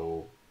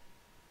 So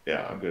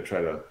yeah, I'm going to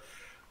try to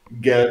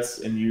get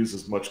and use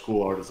as much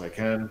cool art as I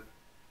can.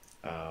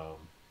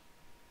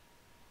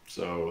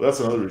 So that's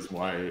another reason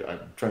why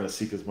I'm trying to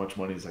seek as much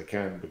money as I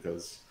can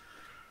because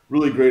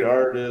really great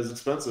art is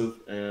expensive,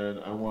 and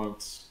I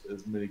want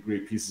as many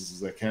great pieces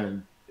as I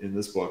can in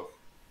this book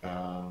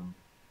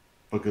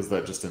because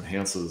that just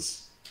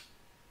enhances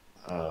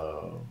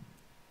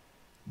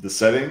the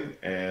setting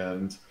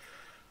and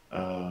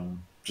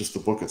just the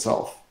book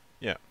itself.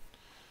 Yeah,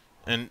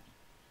 and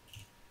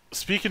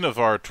speaking of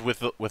art,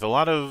 with a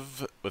lot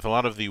of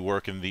the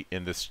work in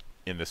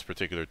this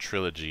particular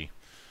trilogy,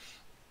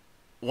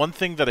 one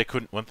thing that I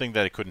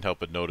couldn't help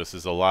but notice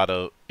is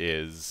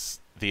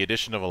the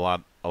addition of a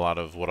lot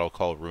of what I'll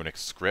call runic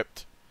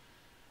script.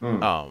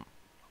 Mm.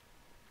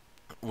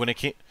 When it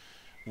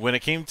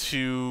came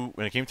to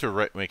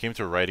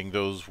writing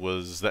those,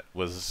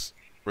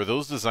 were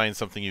those designs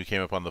something you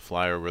came up on the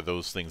fly, or were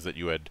those things that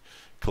you had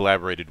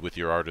collaborated with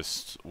your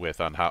artists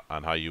with on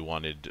how you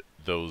wanted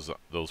those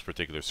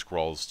particular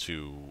scrolls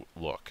to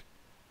look?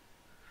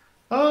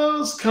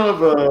 It's kind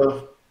of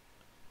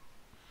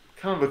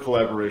a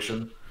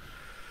collaboration.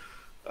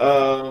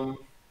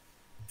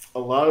 A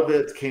lot of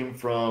it came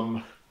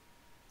from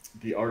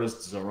the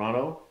artist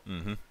Zarano,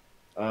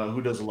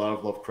 who does a lot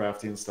of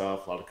Lovecraftian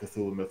stuff, a lot of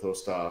Cthulhu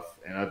Mythos stuff,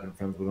 and I've been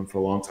friends with him for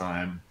a long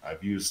time.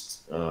 I've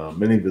used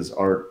many of his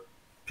art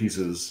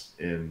pieces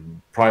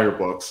in prior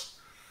books,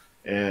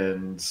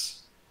 and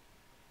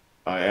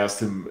I asked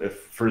him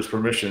for his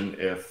permission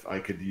if I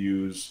could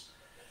use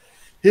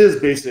his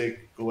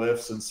basic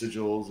glyphs and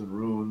sigils and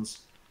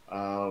runes,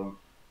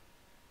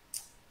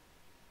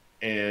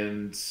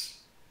 and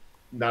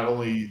not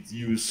only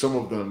use some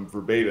of them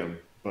verbatim,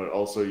 but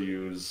also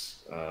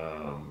use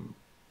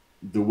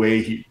the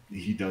way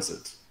he does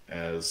it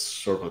as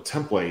sort of a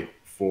template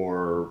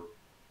for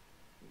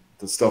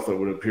the stuff that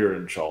would appear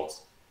in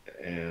Schultz.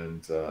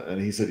 And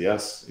he said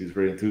yes. He was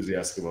very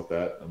enthusiastic about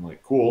that. I'm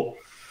like, cool.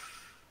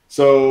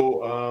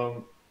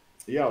 So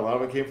yeah, a lot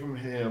of it came from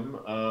him.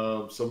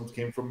 Some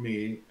came from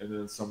me, and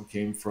then some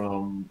came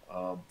from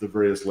the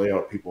various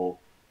layout people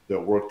that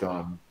worked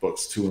on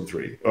books 2 and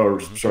 3, or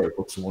sorry,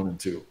 books 1 and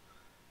 2.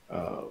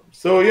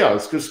 So yeah,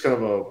 it's just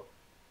kind of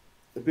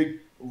a big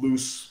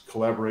loose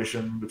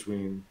collaboration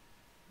between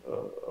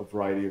a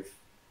variety of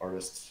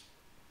artists.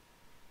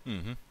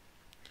 Mm-hmm.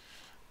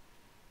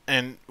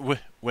 And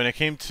when it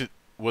came to,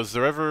 was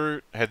there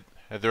ever had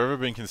there ever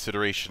been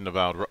consideration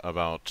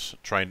about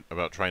trying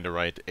to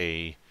write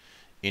a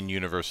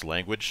in-universe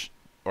language,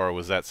 or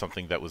was that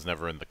something that was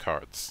never in the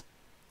cards?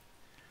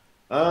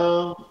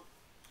 Well,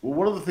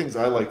 one of the things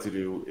I like to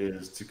do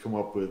is to come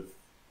up with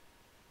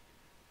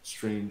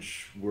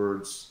strange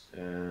words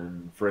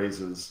and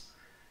phrases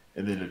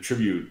and then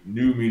attribute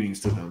new meanings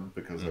to them,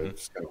 because I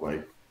just kind of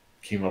like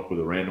came up with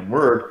a random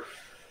word.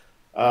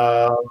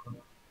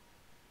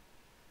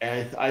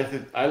 And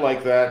I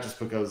like that just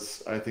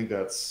because I think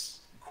that's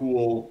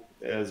cool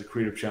as a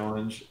creative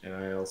challenge, and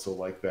I also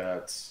like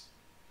that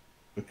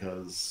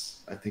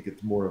because I think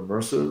it's more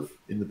immersive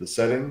into the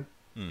setting,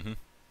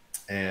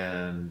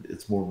 and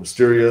it's more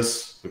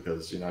mysterious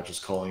because you're not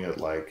just calling it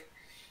like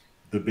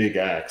the Big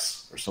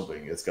Axe or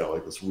something. It's got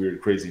like this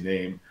weird, crazy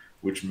name,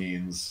 which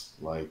means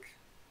like,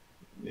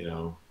 you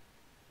know,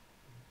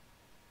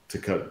 to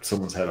cut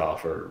someone's head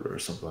off or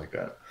something like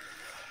that.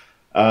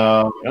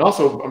 And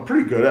also, I'm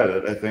pretty good at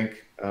it, I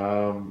think.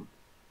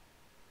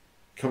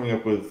 Coming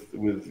up with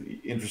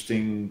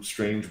interesting,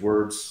 strange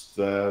words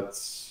that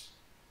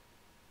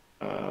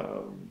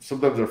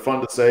sometimes they're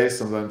fun to say,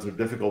 sometimes they're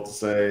difficult to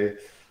say,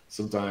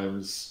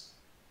 sometimes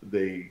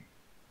they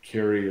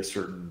carry a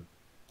certain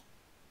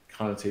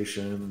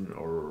connotation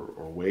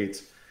or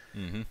weight.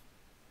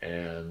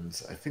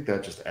 And I think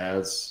that just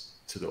adds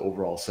to the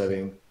overall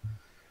setting.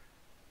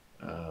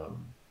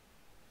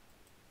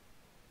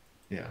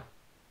 Yeah.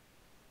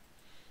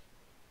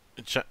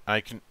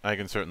 I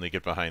can certainly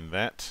get behind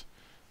that.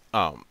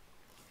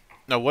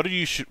 Now, what are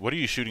you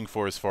shooting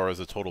for as far as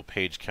a total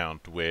page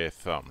count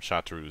with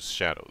Chartreuse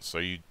Shadows?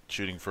 Are you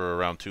shooting for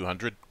around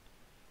 200?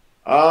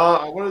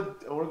 I want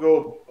to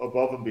go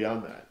above and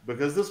beyond that,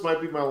 because this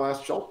might be my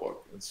last Schultz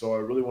book, and so I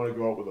really want to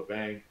go out with a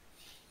bang.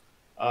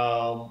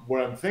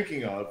 What I'm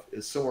thinking of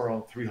is somewhere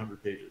around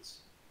 300 pages.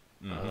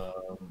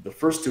 The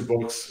first 2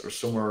 books are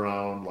somewhere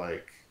around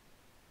like,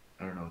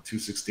 I don't know,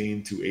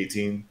 216,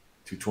 218,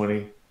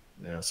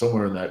 220,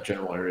 somewhere in that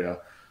general area.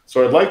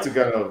 So I'd like to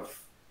kind of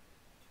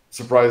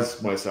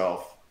surprise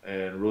myself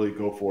and really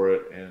go for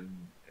it and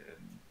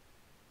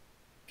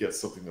get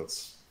something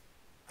that's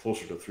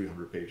closer to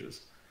 300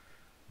 pages.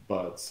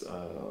 But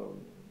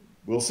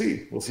we'll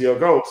see. We'll see how it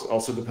goes.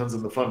 Also depends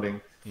on the funding.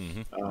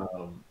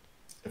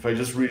 If I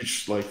just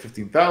reach like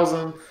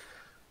 15,000,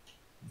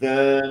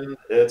 then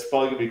it's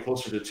probably going to be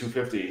closer to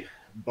 250.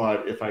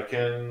 But if I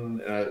can,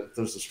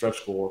 there's a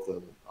stretch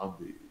goal on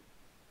the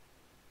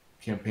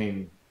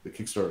campaign, the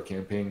Kickstarter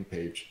campaign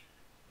page.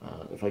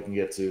 If I can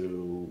get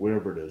to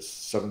wherever it is,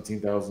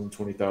 17,000,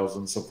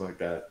 20,000, something like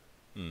that,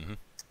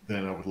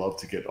 then I would love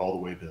to get all the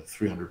way to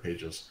 300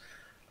 pages.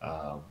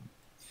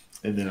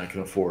 And then I can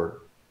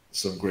afford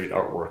some great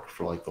artwork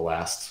for like the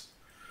last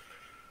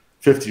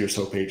 50 or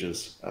so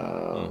pages.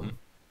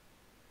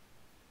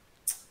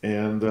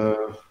 And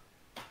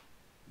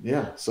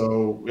yeah,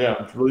 so yeah,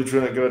 I'm really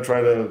going to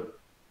try to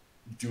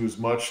do as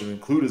much and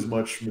include as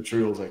much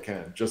material as I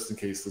can, just in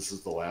case this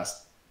is the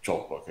last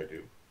Schultz book I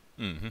do.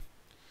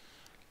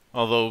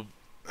 Although,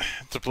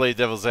 to play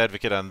devil's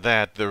advocate on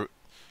that, there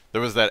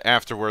was that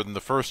afterword in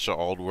the first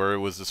Schultz where it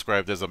was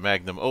described as a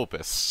magnum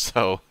opus.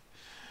 So,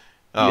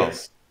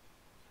 yes.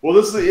 Well,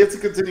 it's a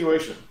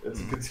continuation.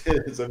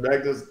 It's a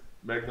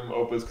magnum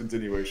opus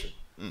continuation.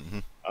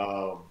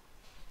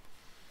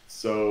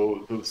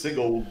 So the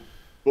single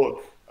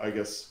book, I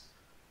guess,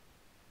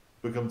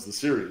 becomes the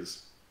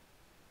series.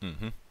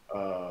 And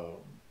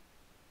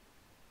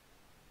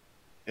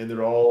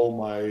they're all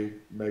my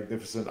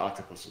magnificent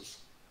octopuses.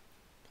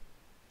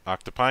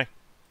 Octopi?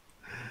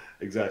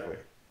 Exactly.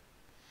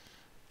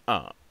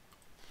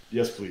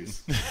 Yes,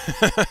 please.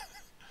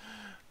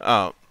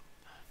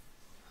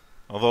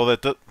 Although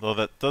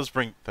that does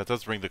bring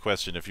the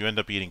question: if you end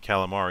up eating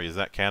calamari, is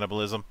that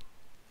cannibalism?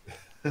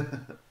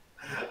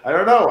 I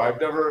don't know. I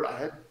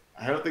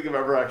don't think I've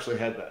ever actually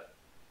had that.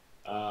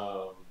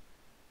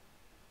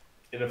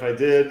 And if I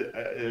did,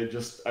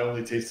 I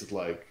only tasted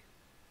like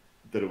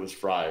that it was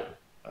fried,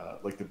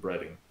 like the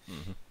breading.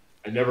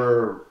 I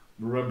never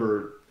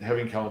remember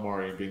having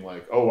calamari and being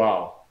like, "Oh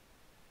wow,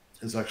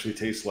 this actually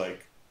tastes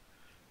like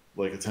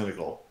a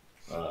tentacle."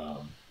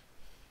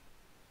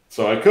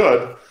 So I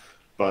could,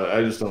 but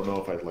I just don't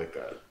know if I'd like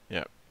that.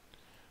 Yeah.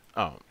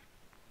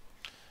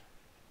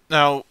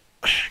 Now,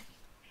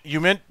 you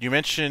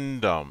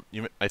mentioned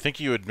I think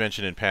you had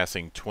mentioned in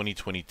passing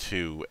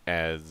 2022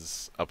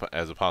 as a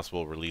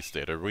possible release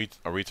date. Are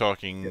we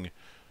talking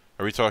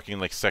Are we talking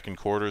like second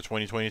quarter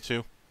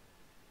 2022?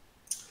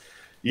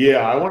 Yeah,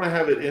 I want to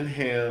have it in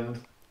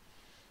hand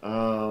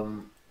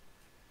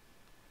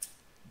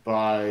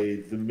by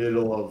the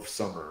middle of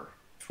summer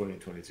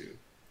 2022.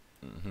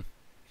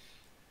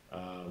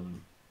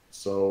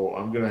 So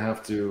I'm gonna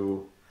have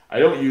to. I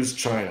don't use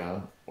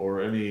China or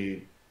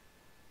any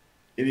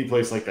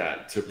place like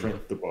that to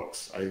print the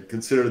books. I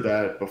considered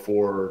that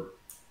before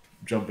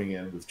jumping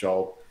in with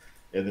Jalt,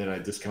 and then I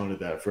discounted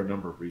that for a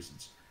number of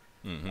reasons.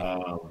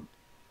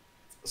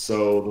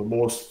 So the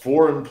most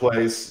foreign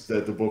place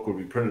that the book would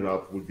be printed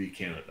up would be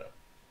Canada.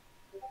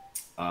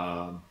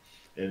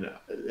 And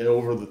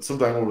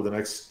sometime over the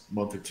next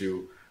month or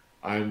two,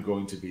 I'm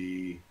going to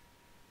be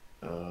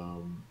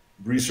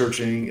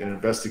researching and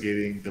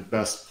investigating the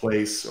best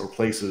place or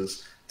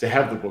places to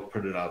have the book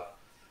printed up.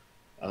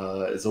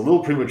 It's a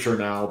little premature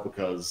now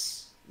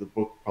because the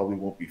book probably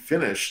won't be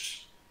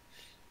finished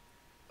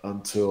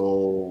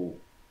until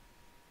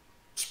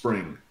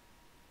spring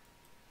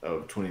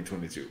of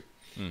 2022.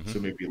 So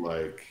maybe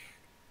like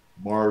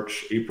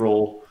March,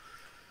 April,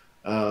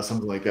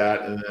 something like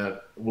that, and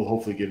that will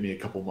hopefully give me a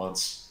couple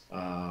months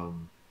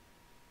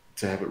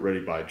to have it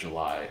ready by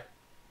July.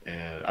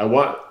 And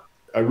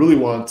I really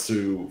want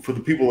to, for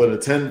the people that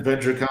attend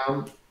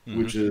VentureCon,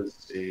 which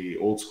is a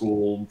old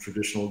school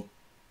traditional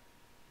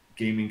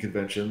gaming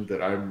convention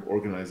that I'm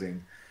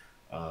organizing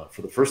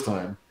for the first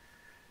time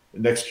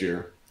next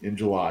year in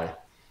July.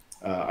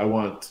 I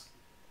want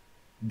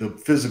the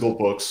physical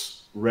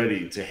books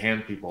ready to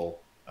hand people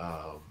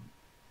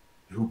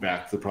who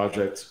back the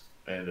project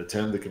and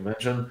attend the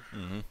convention,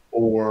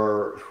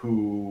 or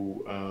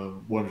who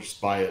want to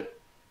just buy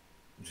it,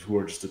 who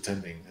are just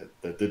attending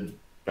that didn't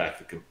back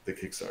the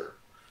Kickstarter.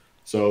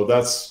 So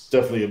that's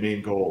definitely a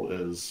main goal,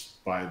 is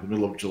by the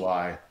middle of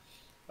July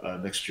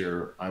next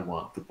year, I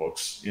want the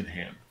books in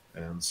hand.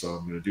 And so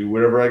I'm going to do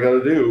whatever I got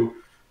to do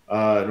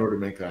in order to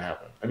make that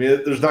happen. I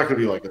mean, there's not going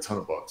to be like a ton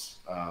of books.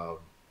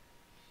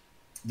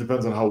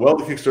 Depends on how well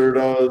the Kickstarter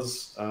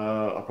does.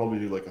 I'll probably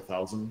do like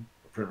 1,000,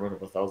 a print run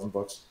of 1,000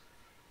 books.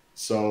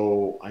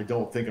 So I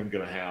don't think I'm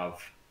going to have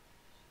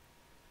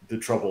the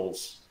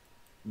troubles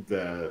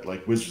that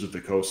like Wizards of the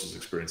Coast is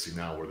experiencing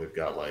now, where they've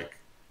got like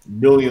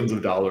millions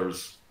of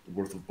dollars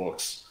worth of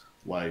books,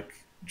 like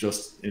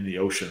just in the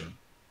ocean,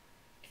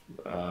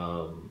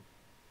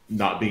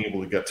 not being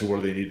able to get to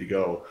where they need to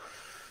go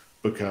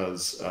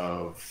because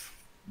of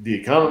the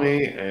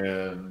economy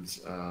and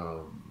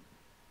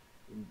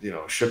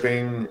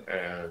shipping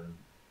and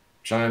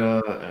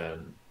China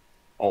and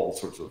all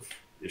sorts of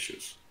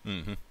issues.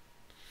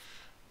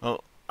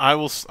 Well, I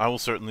will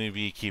certainly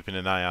be keeping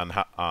an eye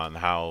on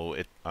how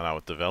it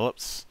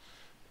develops,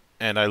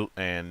 and I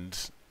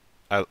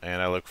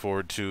look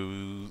forward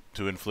to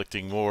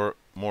inflicting more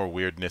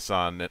weirdness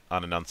on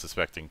an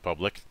unsuspecting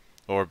public,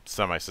 or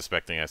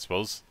semi-suspecting, I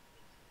suppose.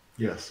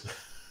 Yes,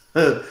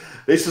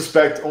 they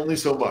suspect only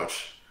so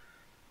much.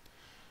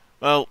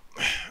 Well,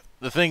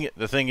 the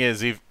thing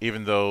is,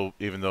 even though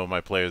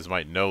my players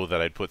might know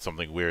that I'd put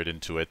something weird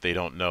into it, they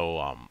don't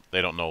know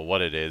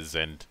what it is,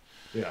 and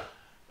yeah.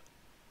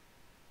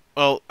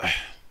 Well,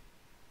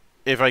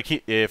 if I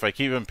keep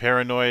him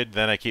paranoid,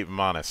 then I keep him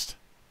honest.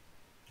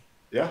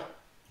 Yeah,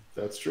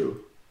 that's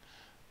true.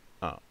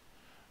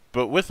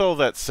 But with all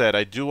that said,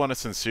 I do want to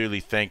sincerely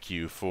thank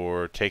you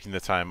for taking the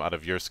time out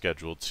of your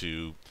schedule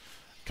to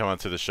come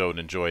onto the show and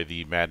enjoy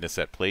the madness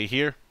at play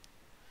here.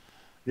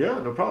 Yeah,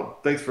 no problem.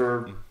 Thanks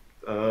for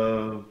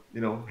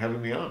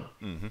having me on.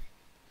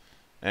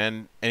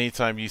 And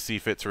anytime you see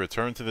fit to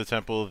return to the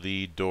temple,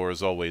 the door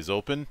is always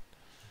open.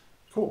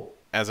 Cool.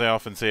 As I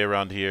often say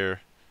around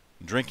here,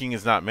 drinking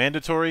is not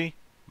mandatory,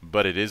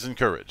 but it is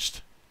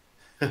encouraged.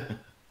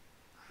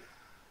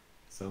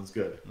 Sounds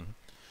good.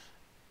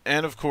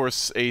 And of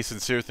course, a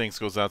sincere thanks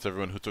goes out to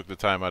everyone who took the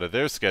time out of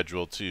their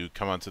schedule to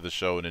come onto the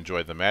show and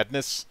enjoy the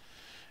madness.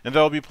 And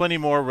there'll be plenty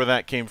more where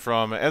that came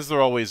from, as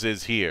there always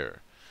is here,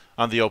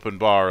 on the open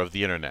bar of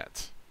the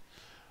internet.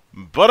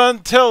 But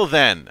until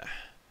then,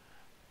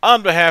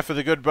 on behalf of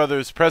the good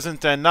brothers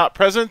present and not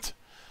present,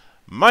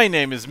 my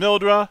name is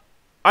Mildra.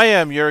 I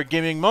am your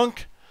gaming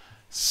monk.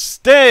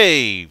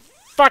 Stay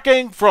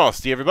fucking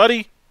frosty,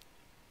 everybody.